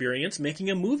acting experience making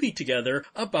a movie together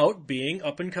about being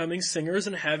up-and-coming singers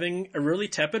and having a really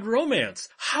tepid romance.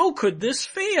 How could this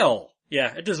fail?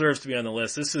 Yeah, it deserves to be on the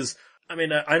list. This is, I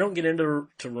mean, I don't get into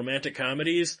romantic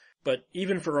comedies, but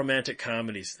even for romantic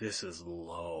comedies, this is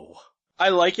low. I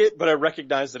like it, but I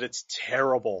recognize that it's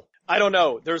terrible. I don't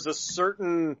know. There's a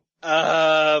certain,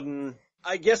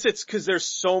 I guess it's because there's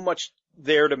so much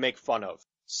there to make fun of.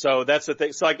 So that's the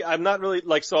thing. So I'm not really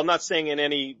so I'm not saying in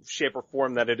any shape or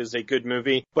form that it is a good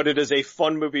movie, but it is a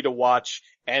fun movie to watch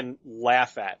and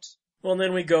laugh at. Well, and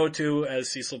then we go to, as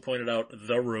Cecil pointed out,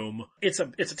 The Room. It's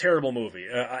a terrible movie.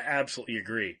 I absolutely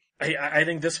agree. I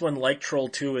think this one, like Troll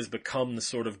 2, has become the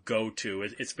sort of go-to.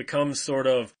 It's become sort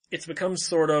of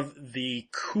the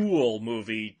cool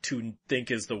movie to think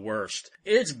is the worst.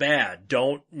 It's bad.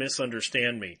 Don't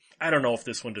misunderstand me. I don't know if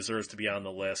this one deserves to be on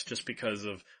the list just because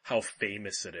of how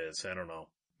famous it is. I don't know.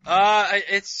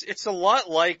 It's a lot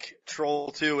like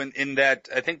Troll 2 in that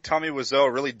I think Tommy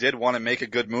Wiseau really did want to make a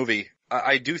good movie.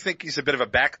 I do think he's a bit of a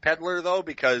backpedaler though,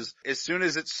 because as soon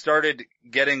as it started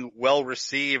getting well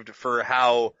received for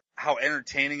how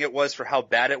entertaining it was, for how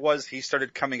bad it was, he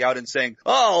started coming out and saying,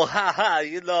 "Oh, haha,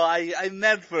 I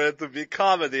meant for it to be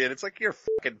comedy." And it's like, you're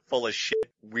fucking full of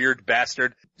shit, weird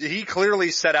bastard. He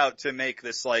clearly set out to make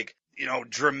this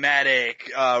dramatic,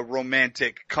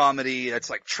 romantic comedy that's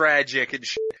like tragic and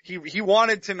shit. He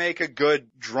wanted to make a good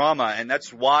drama, and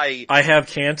that's why I have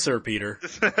cancer, Peter.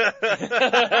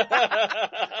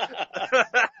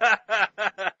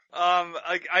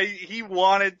 He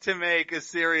wanted to make a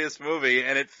serious movie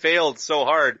and it failed so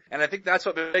hard. And I think that's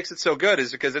what makes it so good,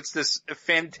 is because it's this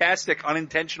fantastic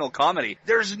unintentional comedy.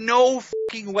 There's no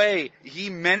fucking way he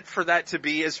meant for that to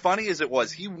be as funny as it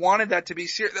was. He wanted that to be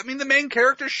serious. I mean, the main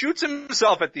character shoots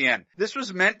himself at the end. This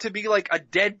was meant to be like a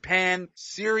deadpan,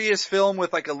 serious film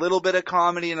with like a little bit of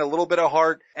comedy and a little bit of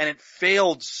heart, and it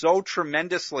failed so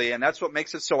tremendously, and that's what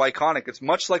makes it so iconic. It's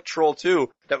much like Troll 2,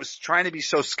 that was trying to be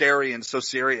so scary and so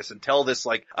serious and tell this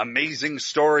like amazing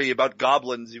story about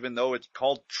goblins, even though it's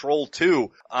called Troll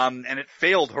 2. And it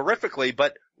failed horrifically,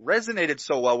 but resonated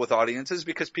so well with audiences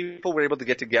because people were able to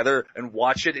get together and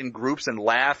watch it in groups and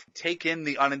laugh, take in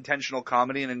the unintentional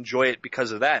comedy and enjoy it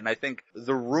because of that. And I think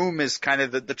The Room is kind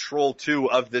of the Troll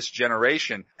 2 of this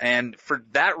generation. And for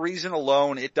that reason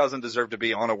alone, it doesn't deserve to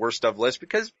be on a worst of list,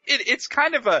 because it's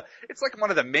like one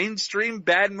of the mainstream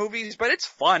bad movies, but it's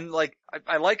fun. Like,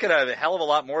 I like it a hell of a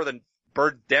lot more than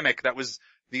Birdemic. That was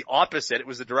the opposite. It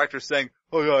was the director saying,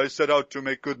 "Oh yeah, I set out to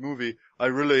make good movie. I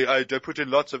put in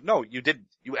lots of..." No, you didn't.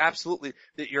 You absolutely,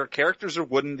 your characters are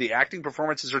wooden, the acting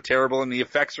performances are terrible, and the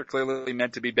effects are clearly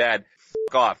meant to be bad.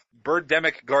 Fuck off.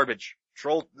 Birdemic garbage.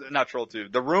 Not Troll 2.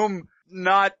 The Room,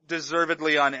 not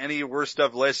deservedly on any worst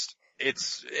of list.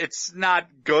 It's not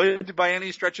good by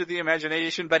any stretch of the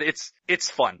imagination, but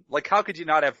it's fun. Like, how could you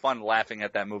not have fun laughing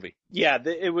at that movie? Yeah,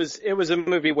 it was a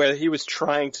movie where he was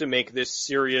trying to make this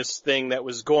serious thing that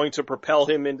was going to propel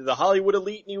him into the Hollywood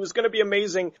elite, and he was going to be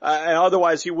amazing. And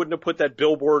otherwise, he wouldn't have put that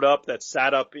billboard up that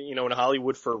sat up, in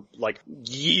Hollywood for like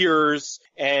years.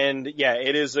 And yeah,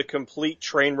 it is a complete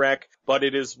train wreck, but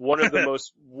it is one of the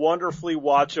most wonderfully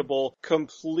watchable,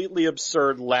 completely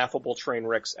absurd, laughable train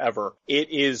wrecks ever. It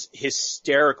is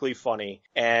hysterically funny.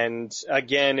 And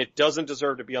again, it doesn't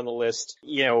deserve to be on the list.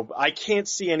 I can't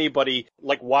see anybody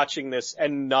like watching this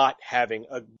and not having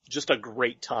just a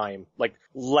great time, like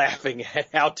laughing at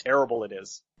how terrible it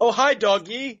is. Oh, hi,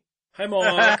 doggy. Hi,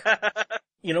 Mark.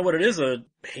 You know what? It is a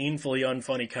painfully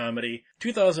unfunny comedy.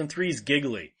 2003's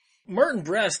Giggly. Martin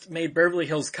Brest made Beverly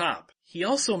Hills Cop. He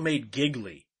also made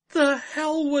Giggly. The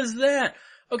hell was that?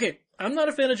 Okay, I'm not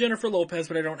a fan of Jennifer Lopez,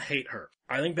 but I don't hate her.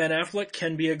 I think Ben Affleck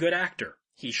can be a good actor.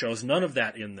 He shows none of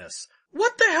that in this.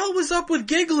 What the hell was up with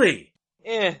Giggly?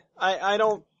 I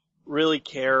don't really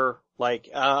care. Like,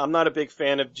 I'm not a big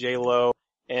fan of J-Lo,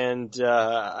 and,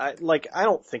 I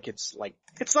don't think it's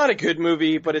not a good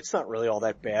movie, but it's not really all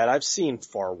that bad. I've seen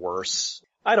far worse.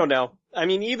 I don't know. I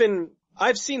mean,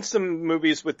 I've seen some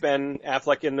movies with Ben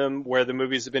Affleck in them where the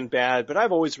movies have been bad, but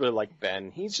I've always really liked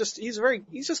Ben. He's just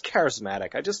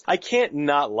charismatic. I can't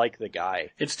not like the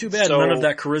guy. It's too bad none of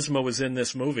that charisma was in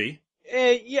this movie.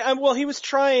 Yeah, well, he was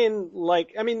trying,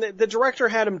 the director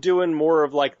had him doing more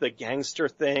of the gangster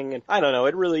thing, and I don't know,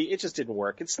 it just didn't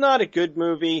work. It's not a good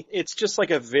movie. It's just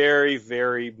a very,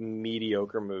 very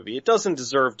mediocre movie. It doesn't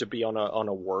deserve to be on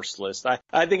a worse list.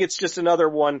 I think it's just another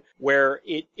one where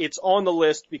it's on the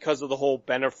list because of the whole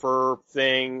Bennifer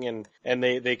thing, and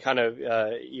they kind of,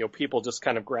 people just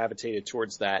kind of gravitated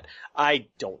towards that. I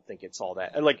don't think it's all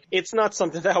that. It's not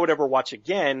something that I would ever watch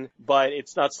again, but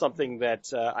it's not something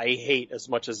that, I hate as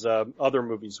much as other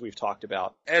movies we've talked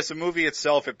about. As a movie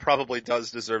itself, it probably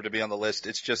does deserve to be on the list.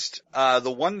 It's just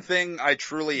the one thing I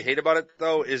truly hate about it,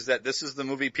 though, is that this is the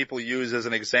movie people use as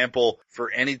an example for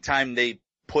any time they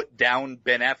put down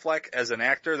Ben Affleck as an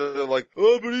actor. They're like,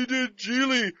 "Oh, but he did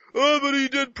Geely. Oh, but he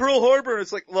did Pearl Harbor." And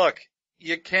it's like, look,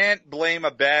 you can't blame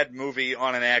a bad movie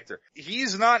on an actor.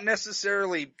 He's not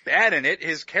necessarily bad in it.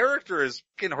 His character is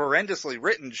fucking horrendously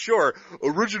written, sure.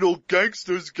 Original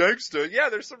gangster's gangster. Yeah,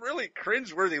 there's some really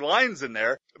cringeworthy lines in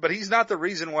there, but he's not the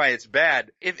reason why it's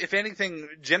bad. If anything,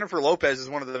 Jennifer Lopez is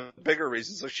one of the bigger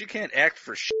reasons. So she can't act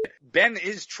for shit. Ben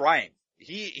is trying.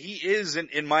 He is,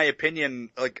 in my opinion,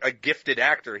 like a gifted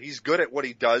actor. He's good at what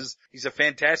he does. He's a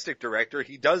fantastic director.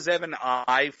 He does have an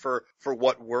eye for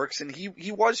what works, and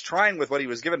he was trying with what he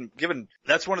was given.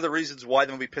 That's one of the reasons why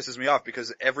the movie pisses me off,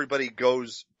 because everybody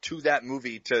goes to that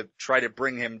movie to try to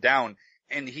bring him down.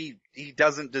 And he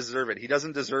doesn't deserve it. He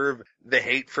doesn't deserve the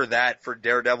hate for that, for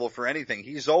Daredevil, for anything.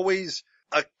 He's always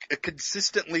a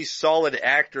consistently solid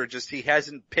actor, just he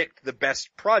hasn't picked the best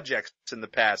projects in the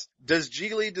past. Does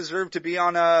Gigli deserve to be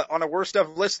on a worst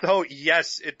of list though?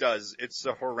 Yes, it does. It's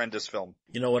a horrendous film.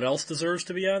 You know what else deserves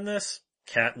to be on this?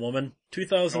 Catwoman.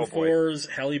 2004's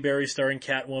Halle Berry starring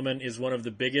Catwoman is one of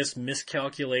the biggest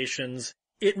miscalculations.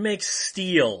 It makes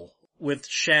Steel with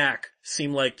Shaq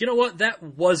seem like, you know what, that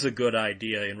was a good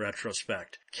idea in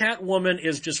retrospect. Catwoman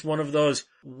is just one of those,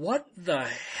 what the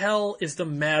hell is the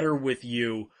matter with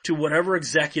you, to whatever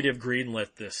executive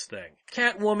greenlit this thing.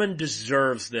 Catwoman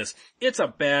deserves this. It's a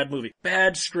bad movie.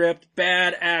 Bad script,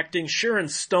 bad acting. Sharon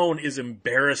Stone is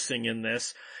embarrassing in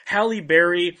this. Halle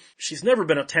Berry, she's never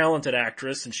been a talented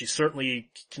actress, and she certainly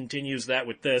continues that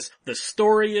with this. The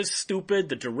story is stupid.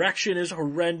 The direction is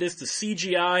horrendous. The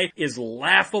CGI is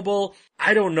laughable.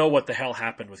 I don't know what the hell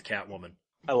happened with Catwoman.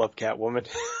 I love Catwoman.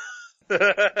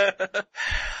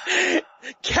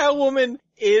 Catwoman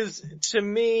is, to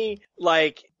me,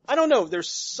 like, I don't know,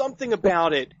 there's something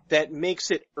about it that makes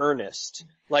it earnest.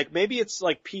 Like, maybe it's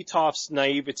like Pitoff's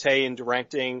naivete in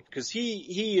directing, because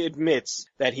he admits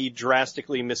that he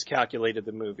drastically miscalculated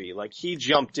the movie. Like, he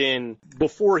jumped in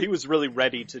before he was really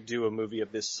ready to do a movie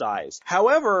of this size.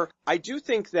 However, I do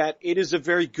think that it is a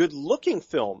very good looking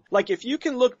film. Like, if you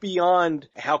can look beyond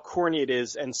how corny it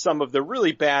is and some of the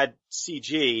really bad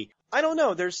CG, I don't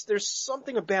know, there's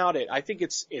something about it. I think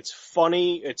it's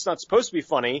funny. It's not supposed to be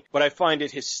funny, but I find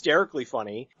it hysterically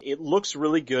funny. It looks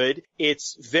really good.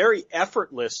 It's very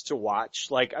effortless to watch.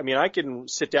 Like, I mean, I can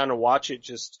sit down and watch it.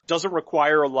 Just doesn't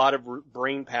require a lot of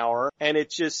brain power. And it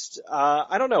just,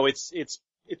 I don't know, it's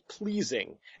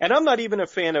pleasing. And I'm not even a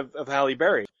fan of Halle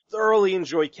Berry. Thoroughly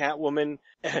enjoy Catwoman.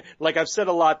 Like I've said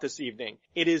a lot this evening,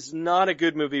 it is not a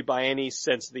good movie by any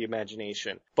sense of the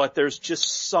imagination, but there's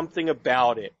just something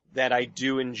about it that I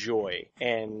do enjoy,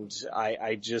 and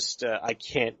I just, I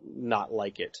can't not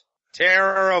like it.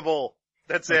 Terrible.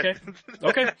 That's okay. it.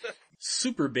 Okay.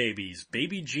 Super Babies,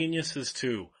 Baby Geniuses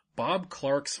 2, Bob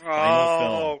Clark's final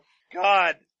film. Oh,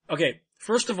 God. Okay,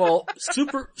 first of all,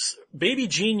 Baby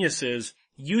Geniuses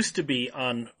used to be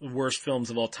on the worst films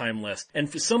of all time list. And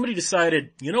somebody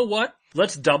decided, you know what?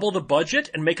 Let's double the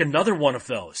budget and make another one of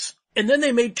those. And then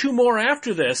they made two more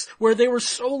after this, where they were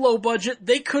so low budget,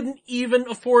 they couldn't even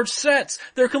afford sets.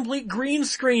 They're complete green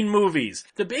screen movies.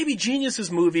 The Baby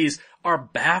Geniuses movies are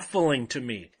baffling to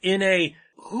me.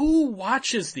 Who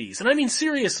watches these? And I mean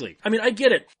seriously. I mean, I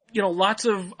get it. You know, lots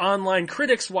of online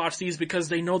critics watch these because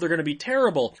they know they're going to be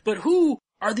terrible. But who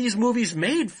are these movies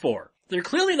made for? They're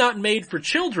clearly not made for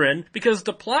children, because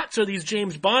the plots are these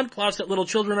James Bond plots that little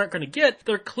children aren't going to get.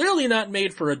 They're clearly not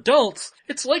made for adults.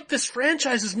 It's like this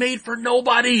franchise is made for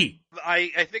nobody. I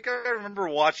think I remember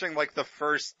watching like the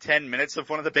first 10 minutes of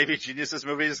one of the Baby Geniuses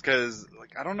movies, because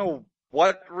like I don't know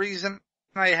what reason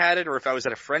I had it, or if I was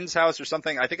at a friend's house or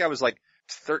something. I think I was like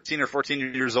 13 or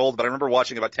 14 years old, but I remember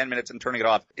watching about 10 minutes and turning it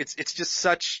off. It's just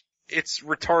it's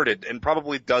retarded, and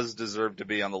probably does deserve to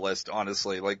be on the list,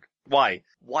 honestly. Like, why?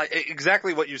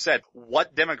 Exactly what you said.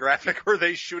 What demographic are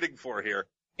they shooting for here?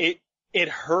 It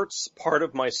hurts part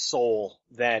of my soul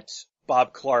that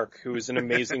Bob Clark, who is an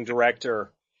amazing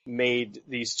director, made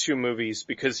these two movies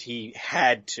because he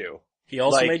had to. He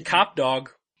also made Cop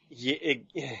Dog. Yeah,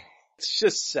 it's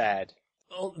just sad.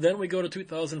 Well, then we go to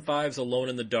 2005's Alone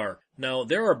in the Dark. Now,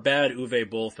 there are bad Uwe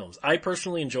Boll films. I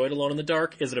personally enjoyed Alone in the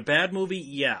Dark. Is it a bad movie?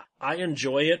 Yeah. I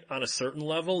enjoy it on a certain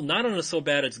level. Not on a so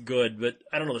bad it's good, but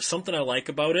I don't know, there's something I like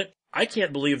about it. I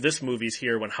can't believe this movie's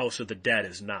here when House of the Dead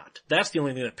is not. That's the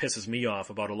only thing that pisses me off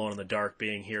about Alone in the Dark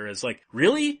being here, is like,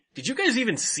 really? Did you guys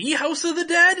even see House of the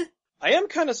Dead? I am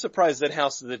kind of surprised that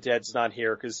House of the Dead's not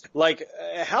here, because, like,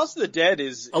 House of the Dead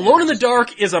is... Alone in the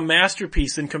Dark is a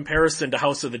masterpiece in comparison to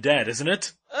House of the Dead, isn't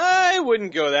it? I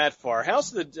wouldn't go that far.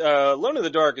 Alone in the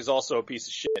Dark is also a piece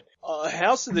of shit.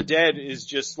 House of the Dead is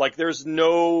just, like, there's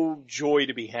no joy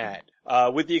to be had.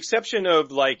 With the exception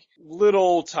of, like,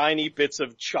 little tiny bits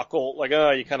of chuckle, like,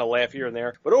 you kind of laugh here and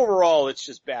there. But overall, it's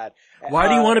just bad. Why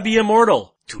do you want to be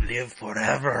immortal? To live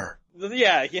forever.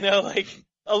 Yeah, like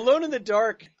Alone in the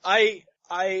Dark, I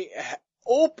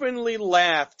openly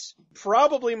laughed,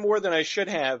 probably more than I should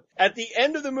have, at the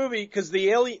end of the movie, because the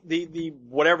alien,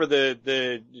 whatever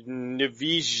the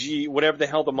Naviji, whatever the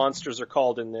hell the monsters are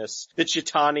called in this, the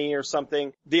Chitani or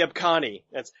something, the Abkhani,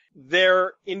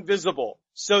 they're invisible.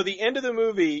 So the end of the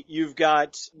movie, you've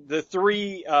got the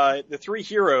three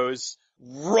heroes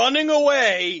running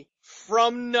away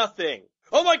from nothing.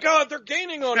 Oh my God, they're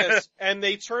gaining on us! And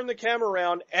they turn the camera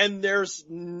around and there's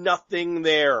nothing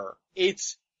there.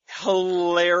 It's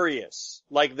hilarious.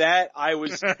 Like that, I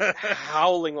was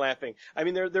howling laughing. I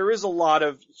mean, there is a lot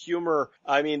of humor.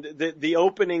 I mean, the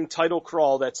opening title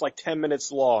crawl that's like 10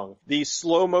 minutes long, the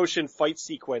slow motion fight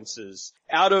sequences,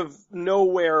 out of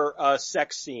nowhere,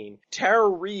 sex scene, Tara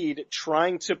Reid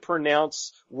trying to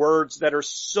pronounce words that are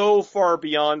so far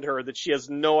beyond her that she has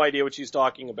no idea what she's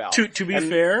talking about. To be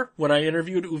fair, when I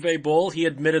interviewed Uwe Boll, he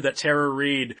admitted that Tara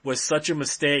Reid was such a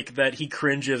mistake that he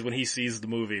cringes when he sees the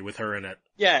movie with her in it.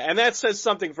 Yeah, and that says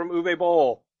something from Uwe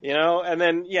Boll, and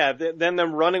then, then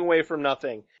them running away from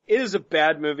nothing. It is a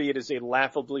bad movie. It is a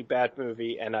laughably bad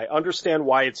movie, and I understand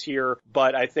why it's here,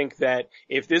 but I think that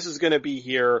if this is gonna be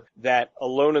here, that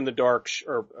Alone in the Dark,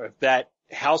 or that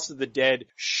House of the Dead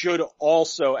should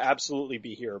also absolutely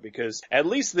be here, because at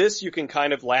least this you can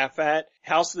kind of laugh at.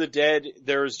 House of the Dead,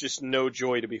 there is just no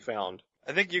joy to be found.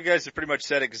 I think you guys have pretty much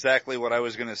said exactly what I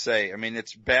was going to say. I mean,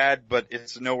 it's bad, but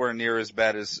it's nowhere near as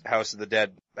bad as House of the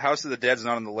Dead. House of the Dead's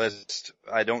not on the list.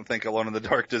 I don't think Alone in the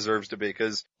Dark deserves to be,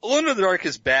 because Alone in the Dark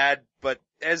is bad, but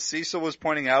as Cecil was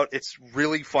pointing out, it's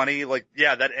really funny. Like,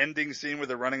 yeah, that ending scene where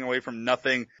they're running away from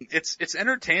nothing, it's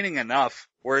entertaining enough,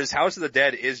 whereas House of the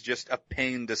Dead is just a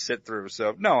pain to sit through.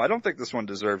 So, no, I don't think this one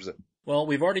deserves it. Well,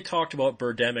 we've already talked about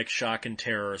Birdemic, Shock and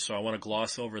Terror, so I want to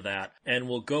gloss over that. And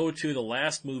we'll go to the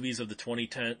last movies of the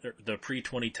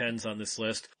pre-2010s on this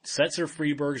list. Setzer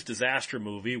Freeberg's disaster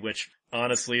movie, which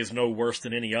honestly is no worse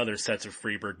than any other Setzer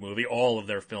Freeberg movie. All of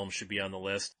their films should be on the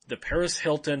list. The Paris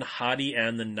Hilton Hottie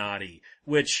and the Naughty,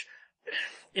 which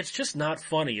it's just not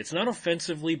funny. It's not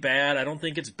offensively bad. I don't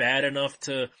think it's bad enough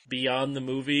to be on the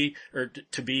movie or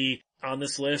to be on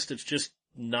this list. It's just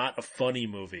not a funny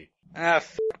movie.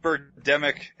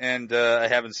 Birdemic, and I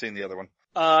haven't seen the other one.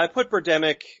 I put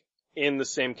Birdemic in the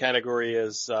same category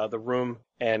as The Room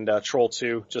and Troll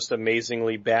 2, just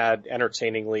amazingly bad,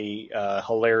 entertainingly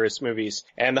hilarious movies.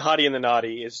 And The Hottie and the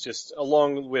Naughty is just,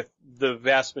 along with the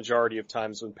vast majority of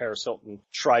times when Paris Hilton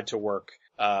tried to work,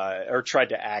 or tried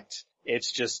to act,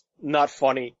 it's just not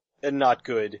funny and not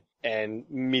good and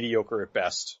mediocre at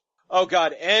best. Oh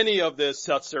God, any of the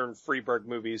Setzer and Freeberg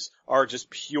movies are just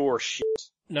pure shit.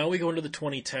 Now we go into the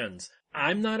 2010s.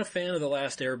 I'm not a fan of The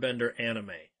Last Airbender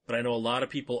anime, but I know a lot of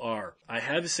people are. I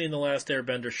have seen The Last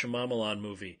Airbender Shyamalan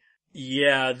movie.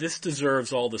 Yeah, this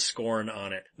deserves all the scorn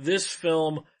on it. This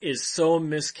film is so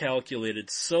miscalculated,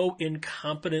 so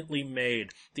incompetently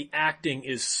made. The acting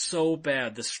is so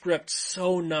bad. The script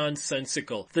so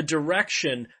nonsensical. The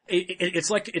direction, it's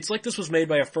like this was made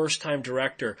by a first-time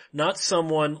director, not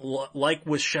someone like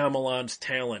with Shyamalan's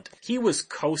talent. He was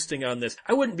coasting on this.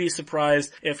 I wouldn't be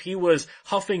surprised if he was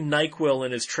huffing NyQuil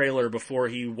in his trailer before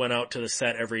he went out to the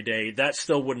set every day. That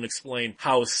still wouldn't explain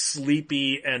how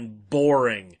sleepy and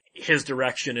boring his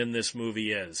direction in this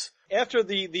movie is. After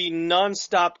the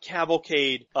non-stop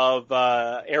cavalcade of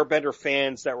Airbender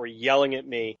fans that were yelling at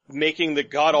me, making the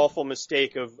god-awful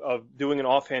mistake of doing an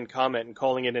offhand comment and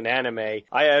calling it an anime,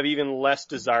 I have even less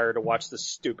desire to watch this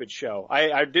stupid show.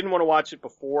 I didn't want to watch it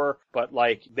before, but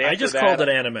I just called it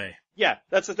anime. Yeah,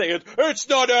 that's the thing. It's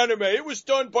not anime. It was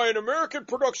done by an American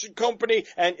production company,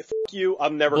 and fuck you,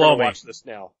 I'm never going to watch this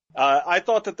now. I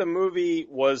thought that the movie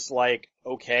was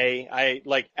okay.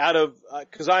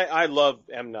 Cause I love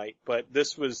M. Night, but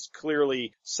this was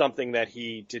clearly something that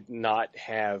he did not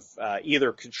have,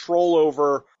 either control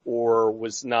over or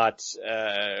was not,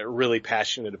 really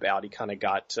passionate about. He kind of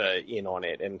got, in on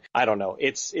it. And I don't know.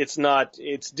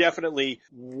 It's definitely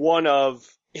one of,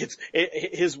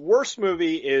 his worst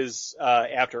movie is,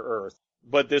 After Earth,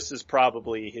 but this is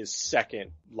probably his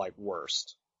second,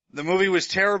 worst. The movie was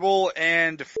terrible,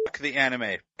 and fuck the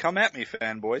anime. Come at me,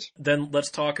 fanboys. Then let's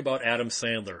talk about Adam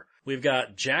Sandler. We've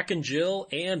got Jack and Jill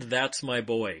and That's My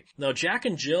Boy. Now, Jack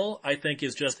and Jill, I think,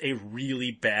 is just a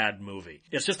really bad movie.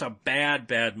 It's just a bad,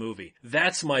 bad movie.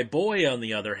 That's My Boy, on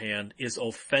the other hand, is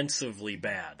offensively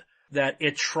bad. That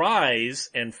it tries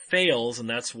and fails, and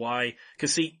that's why,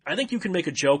 cause see, I think you can make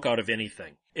a joke out of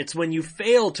anything. It's when you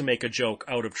fail to make a joke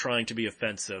out of trying to be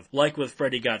offensive, like with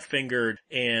Freddy Got Fingered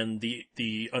and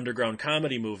the underground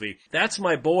comedy movie. That's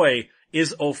My Boy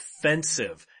is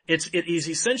offensive. It is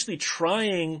essentially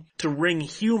trying to wring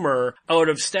humor out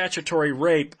of statutory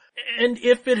rape. And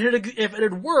if it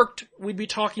had worked, we'd be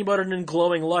talking about it in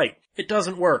glowing light. It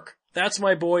doesn't work. That's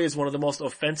My Boy is one of the most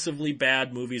offensively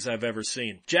bad movies I've ever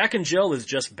seen. Jack and Jill is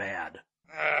just bad.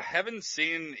 Haven't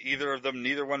seen either of them.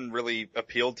 Neither one really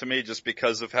appealed to me just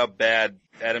because of how bad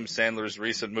Adam Sandler's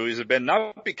recent movies have been.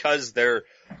 Not because they're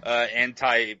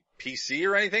anti-PC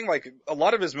or anything. Like, a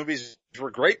lot of his movies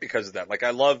were great because of that. Like,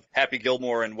 I love Happy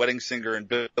Gilmore and Wedding Singer and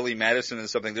Billy Madison and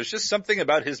something. There's just something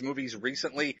about his movies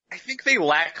recently. I think they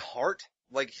lack heart.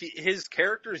 Like, his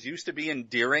characters used to be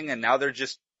endearing and now they're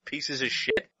just pieces of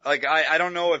shit. Like, I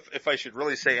don't know if I should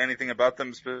really say anything about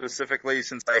them specifically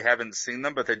since I haven't seen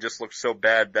them, but they just look so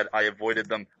bad that I avoided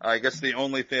them. I guess the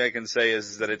only thing I can say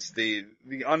is that it's the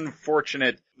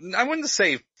unfortunate, I wouldn't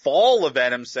say fall of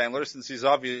Adam Sandler since he's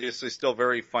obviously still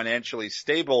very financially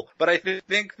stable, but I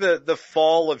think the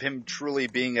fall of him truly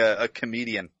being a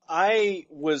comedian. I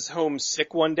was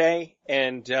homesick one day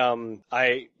and,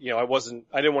 I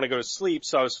didn't want to go to sleep,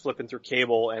 so I was flipping through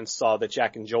cable and saw that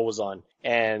Jack and Jill was on.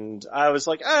 And I was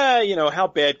like,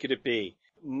 how bad could it be?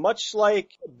 Much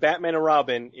like Batman and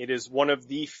Robin, it is one of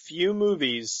the few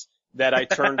movies that I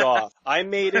turned off.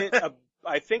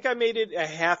 I think I made it a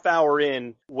half hour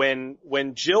in when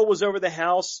Jill was over the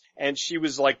house and she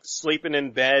was like sleeping in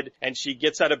bed and she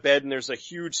gets out of bed and there's a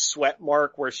huge sweat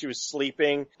mark where she was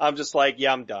sleeping. I'm just like,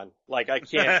 yeah, I'm done. Like, I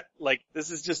can't, like,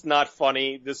 this is just not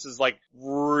funny. This is like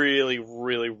really,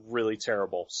 really, really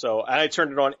terrible. So, and I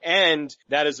turned it on and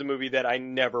that is a movie that I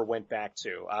never went back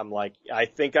to. I'm like, I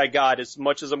think I got as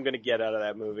much as I'm going to get out of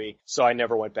that movie. So I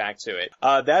never went back to it.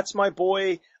 That's My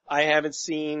Boy. I haven't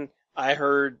seen. I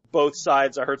heard both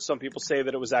sides. I heard some people say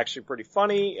that it was actually pretty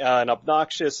funny and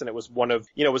obnoxious, and it was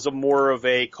it was more of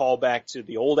a callback to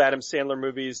the old Adam Sandler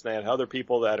movies. They had other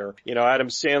people that are, Adam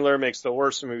Sandler makes the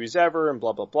worst movies ever and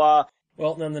blah, blah, blah.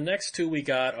 Well, then the next two we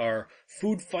got are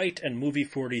Food Fight and Movie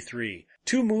 43.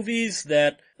 Two movies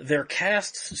that their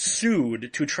casts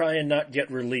sued to try and not get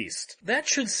released. That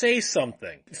should say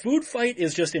something. Food Fight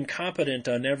is just incompetent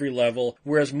on every level,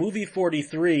 whereas Movie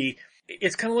 43...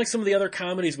 it's kind of like some of the other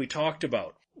comedies we talked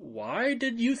about. Why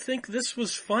did you think this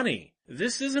was funny?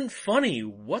 This isn't funny.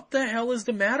 What the hell is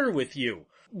the matter with you?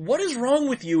 What is wrong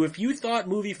with you if you thought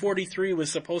Movie 43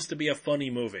 was supposed to be a funny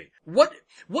movie? What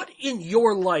in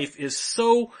your life is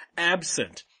so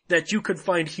absent that you could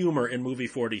find humor in Movie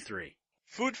 43?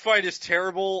 Food Fight is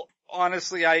terrible.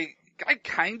 Honestly, I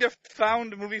kind of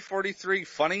found Movie 43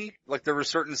 funny. Like, there were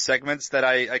certain segments that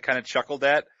I kind of chuckled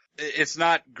at. It's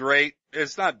not great.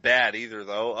 It's not bad either,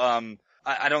 though.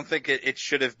 I don't think it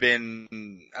should have been.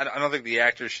 I don't think the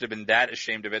actors should have been that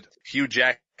ashamed of it. Hugh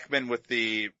Jackman with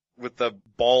the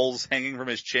balls hanging from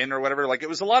his chin or whatever. Like, it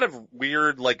was a lot of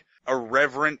weird, like,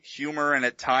 irreverent humor, and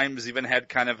at times even had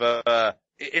kind of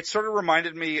it sort of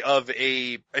reminded me of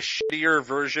a shittier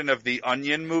version of the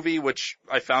Onion movie, which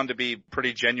I found to be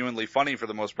pretty genuinely funny for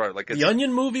the most part. Like, the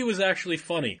Onion movie was actually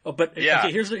funny. Oh, but yeah.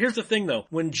 Okay, here's the thing though.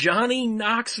 When Johnny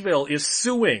Knoxville is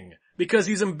suing because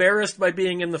he's embarrassed by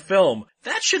being in the film,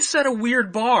 that should set a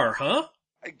weird bar, huh?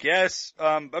 I guess.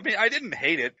 I mean, I didn't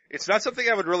hate it. It's not something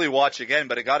I would really watch again,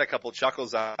 but it got a couple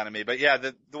chuckles out of me. But yeah,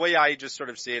 the way I just sort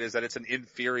of see it is that it's an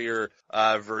inferior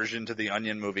version to the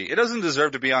Onion movie. It doesn't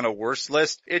deserve to be on a worse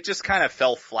list. It just kind of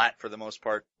fell flat for the most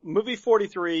part. Movie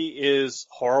 43 is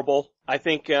horrible. I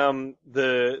think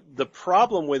the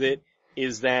problem with it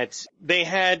is that they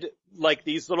had like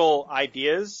these little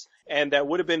ideas, and that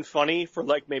would have been funny for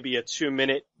like maybe a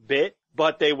 2-minute bit,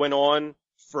 but they went on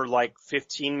for like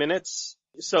 15 minutes.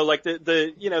 So like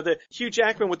the Hugh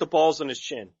Jackman with the balls on his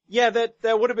chin. Yeah,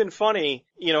 that would have been funny,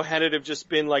 had it have just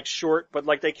been like short, but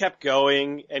like they kept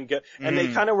going and they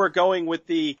kind of were going with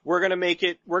we're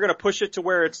gonna push it to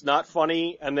where it's not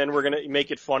funny and then we're gonna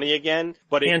make it funny again.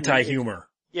 But anti-humor.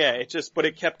 Yeah, but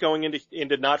it kept going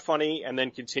into not funny and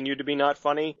then continued to be not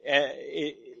funny.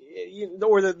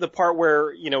 Or the part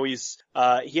where,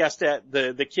 he has to,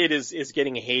 the kid is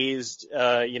getting hazed,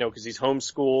 cause he's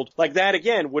homeschooled. Like that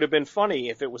again would have been funny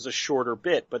if it was a shorter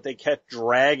bit, but they kept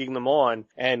dragging them on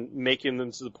and making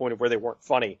them to the point of where they weren't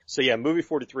funny. So yeah, Movie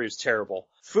 43 is terrible.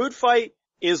 Food Fight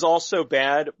is also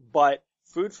bad, but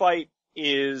Food Fight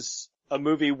is a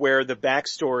movie where the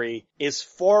backstory is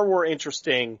far more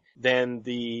interesting than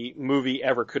the movie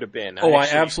ever could have been. I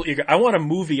absolutely, I want a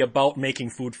movie about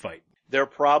making Food Fight. There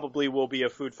probably will be a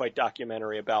Food Fight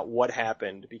documentary about what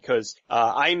happened because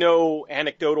I know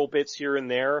anecdotal bits here and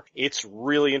there. It's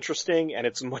really interesting and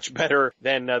it's much better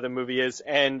than the movie is.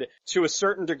 And to a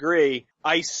certain degree,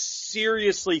 I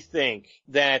seriously think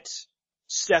that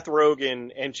Seth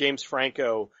Rogen and James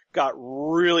Franco got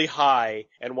really high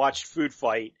and watched Food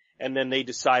Fight, and then they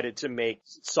decided to make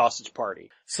Sausage Party.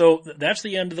 So that's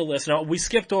the end of the list. Now, we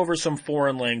skipped over some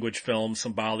foreign language films,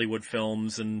 some Bollywood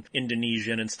films and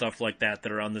Indonesian and stuff like that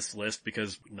are on this list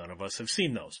because none of us have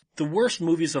seen those. The worst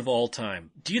movies of all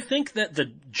time. Do you think that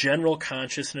the general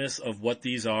consciousness of what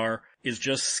these are is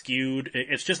just skewed?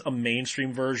 It's just a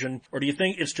mainstream version? Or do you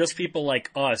think it's just people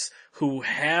like us who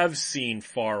have seen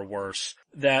far worse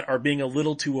that are being a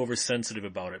little too oversensitive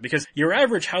about it? Because your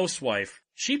average housewife,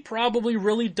 she probably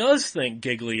really does think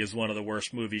Giggly is one of the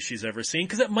worst movies she's ever seen,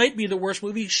 because it might be the worst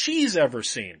movie she's ever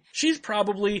seen. She's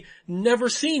probably never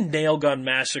seen Nail Gun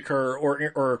Massacre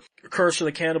or Curse of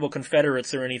the Cannibal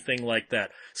Confederates or anything like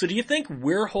that. So do you think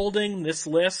we're holding this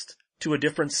list to a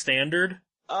different standard?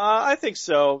 I think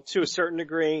so, to a certain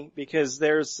degree, because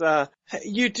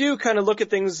you do kind of look at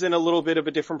things in a little bit of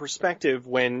a different perspective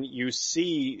when you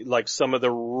see, like, some of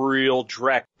the real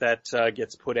dreck that,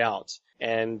 gets put out.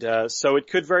 And, so it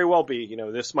could very well be,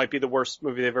 this might be the worst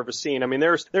movie they've ever seen. I mean,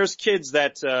 there's kids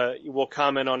that, will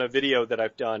comment on a video that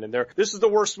I've done and this is the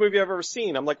worst movie I've ever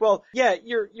seen. I'm like, well, yeah,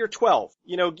 you're 12.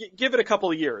 Give it a couple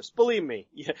of years. Believe me.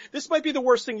 This might be the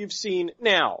worst thing you've seen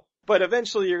now. But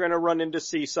eventually you're going to run into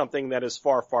see something that is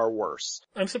far, far worse.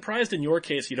 I'm surprised in your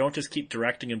case you don't just keep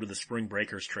directing him to the Spring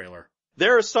Breakers trailer.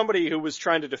 There is somebody who was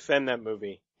trying to defend that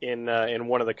movie in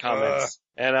one of the comments.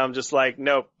 And I'm just like,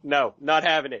 no, not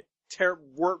having it.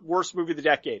 Worst movie of the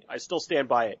decade. I still stand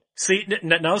by it. See,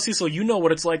 now Cecil, you know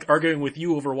what it's like arguing with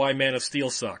you over why Man of Steel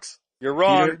sucks. You're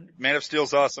wrong. Man of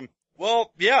Steel's awesome.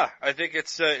 Well, yeah, I think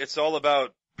it's all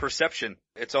about perception.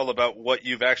 It's all about what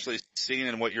you've actually seen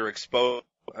and what you're exposed.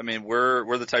 I mean,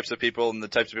 we're the types of people and the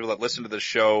types of people that listen to this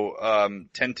show,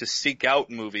 tend to seek out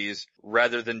movies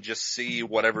rather than just see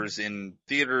whatever's in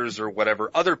theaters or whatever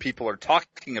other people are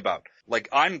talking about. Like,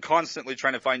 I'm constantly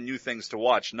trying to find new things to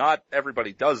watch. Not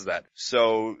everybody does that.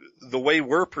 So the way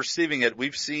we're perceiving it,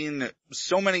 we've seen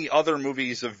so many other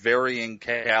movies of varying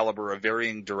caliber, of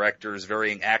varying directors,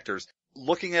 varying actors.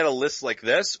 Looking at a list like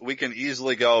this, we can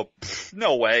easily go,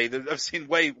 no way, I've seen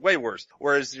way worse.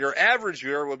 Whereas your average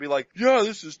viewer would be like, yeah,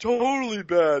 this is totally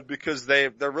bad, because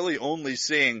they're really only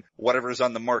seeing whatever's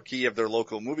on the marquee of their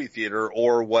local movie theater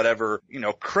or whatever,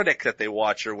 critic that they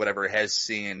watch or whatever has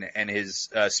seen and is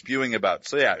spewing about.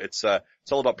 So yeah, it's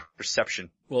all about perception.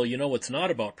 Well, what's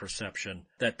not about perception?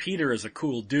 That Peter is a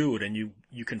cool dude and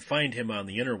you can find him on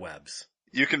the interwebs.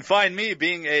 You can find me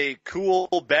being a cool,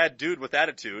 bad dude with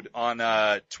attitude on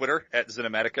Twitter at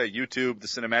Cinematica, YouTube, The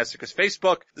Cinemasochist,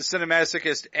 Facebook, The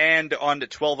Cinemasochist, and on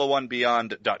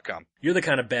 1201beyond.com. You're the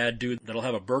kind of bad dude that'll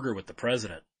have a burger with the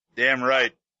president. Damn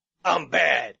right. I'm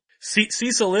bad.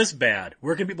 Cecil is bad.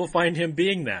 Where can people find him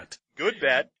being that? Good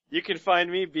bad. You can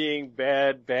find me being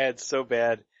bad, so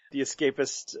bad. The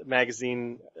Escapist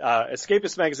Magazine,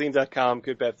 escapistmagazine.com,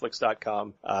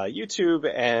 goodbadflix.com, YouTube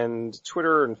and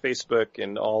Twitter and Facebook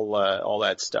and all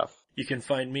that stuff. You can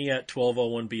find me at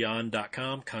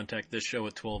 1201beyond.com. Contact this show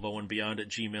at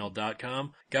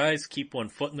 1201beyond@gmail.com. Guys, keep one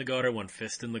foot in the gutter, one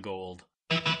fist in the gold.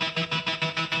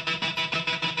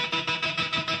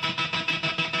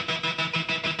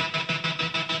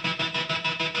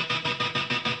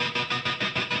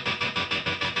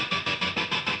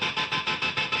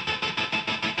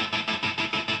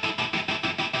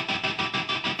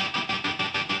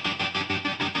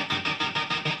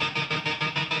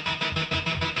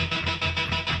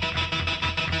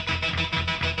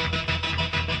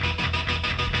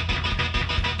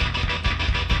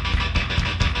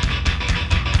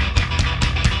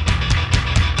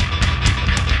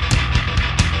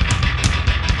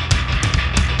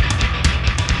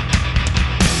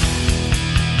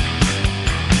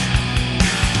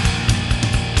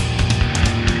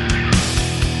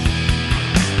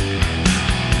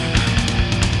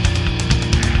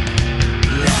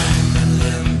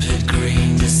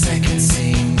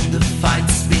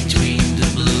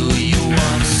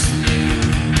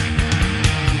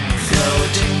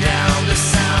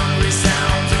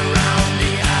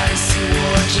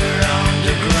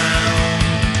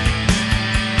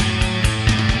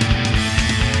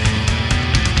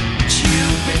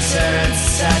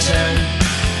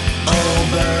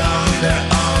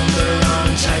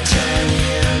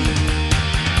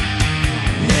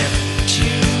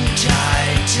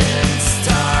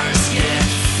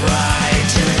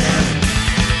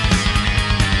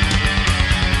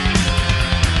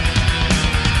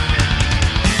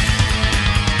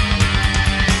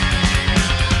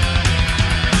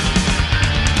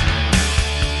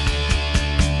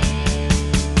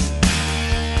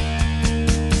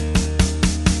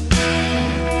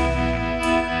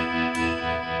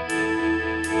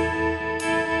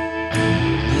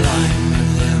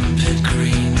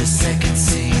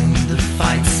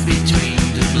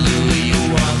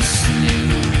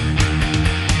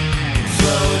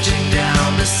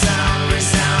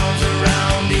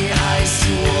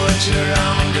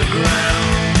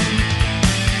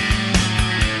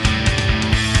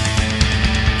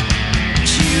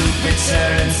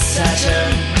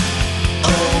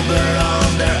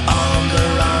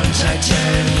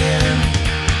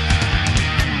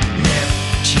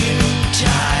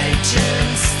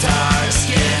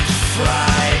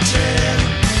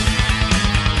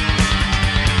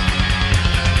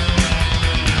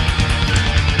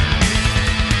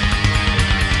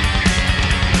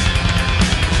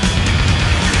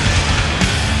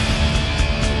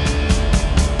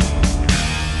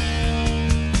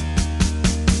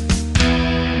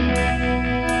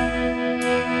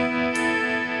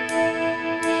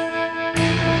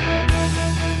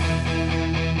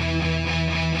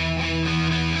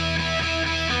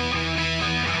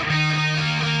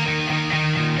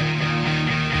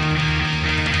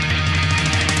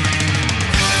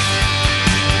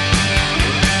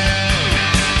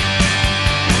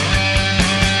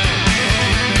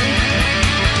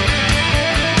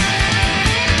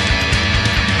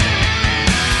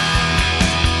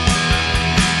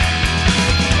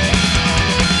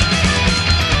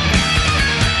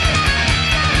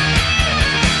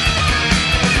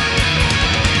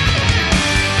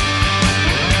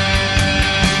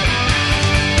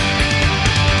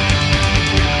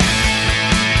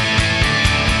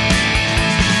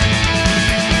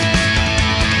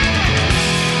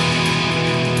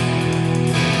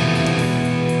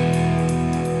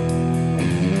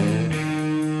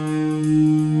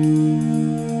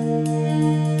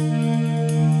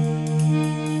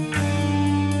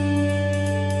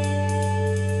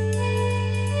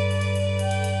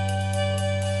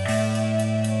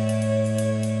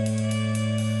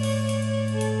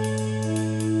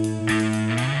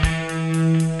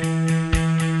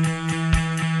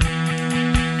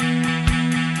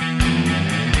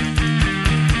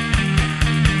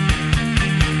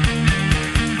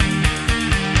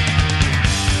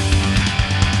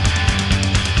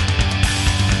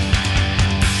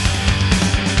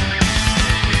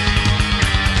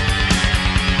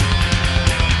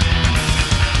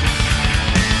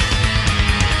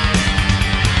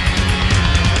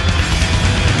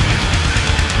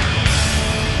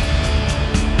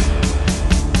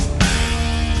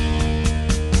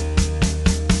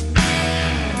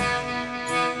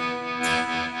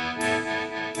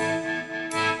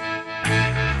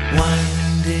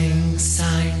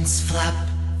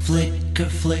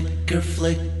 flicker,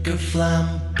 flicker,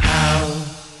 flam, pow.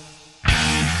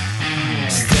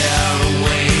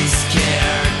 Stairways,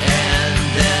 care,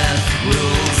 and death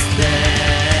rules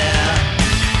there.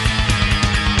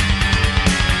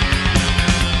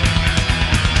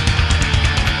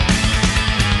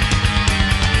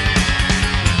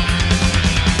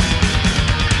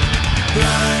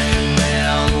 Blind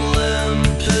and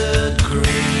limpid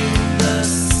green, the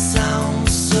sound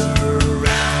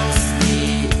surrounds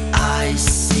the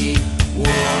icy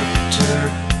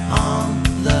water on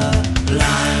the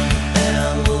blind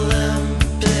and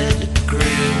limpid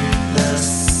green. The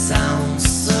sound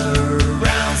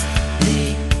surrounds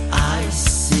the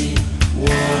icy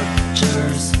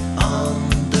waters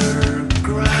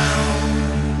underground.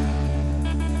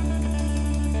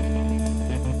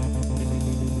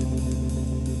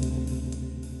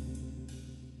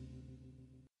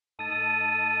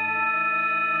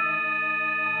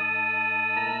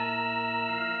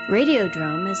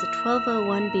 Radiodrome is a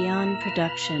 1201 Beyond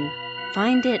production.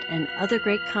 Find it and other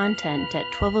great content at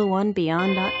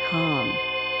 1201beyond.com.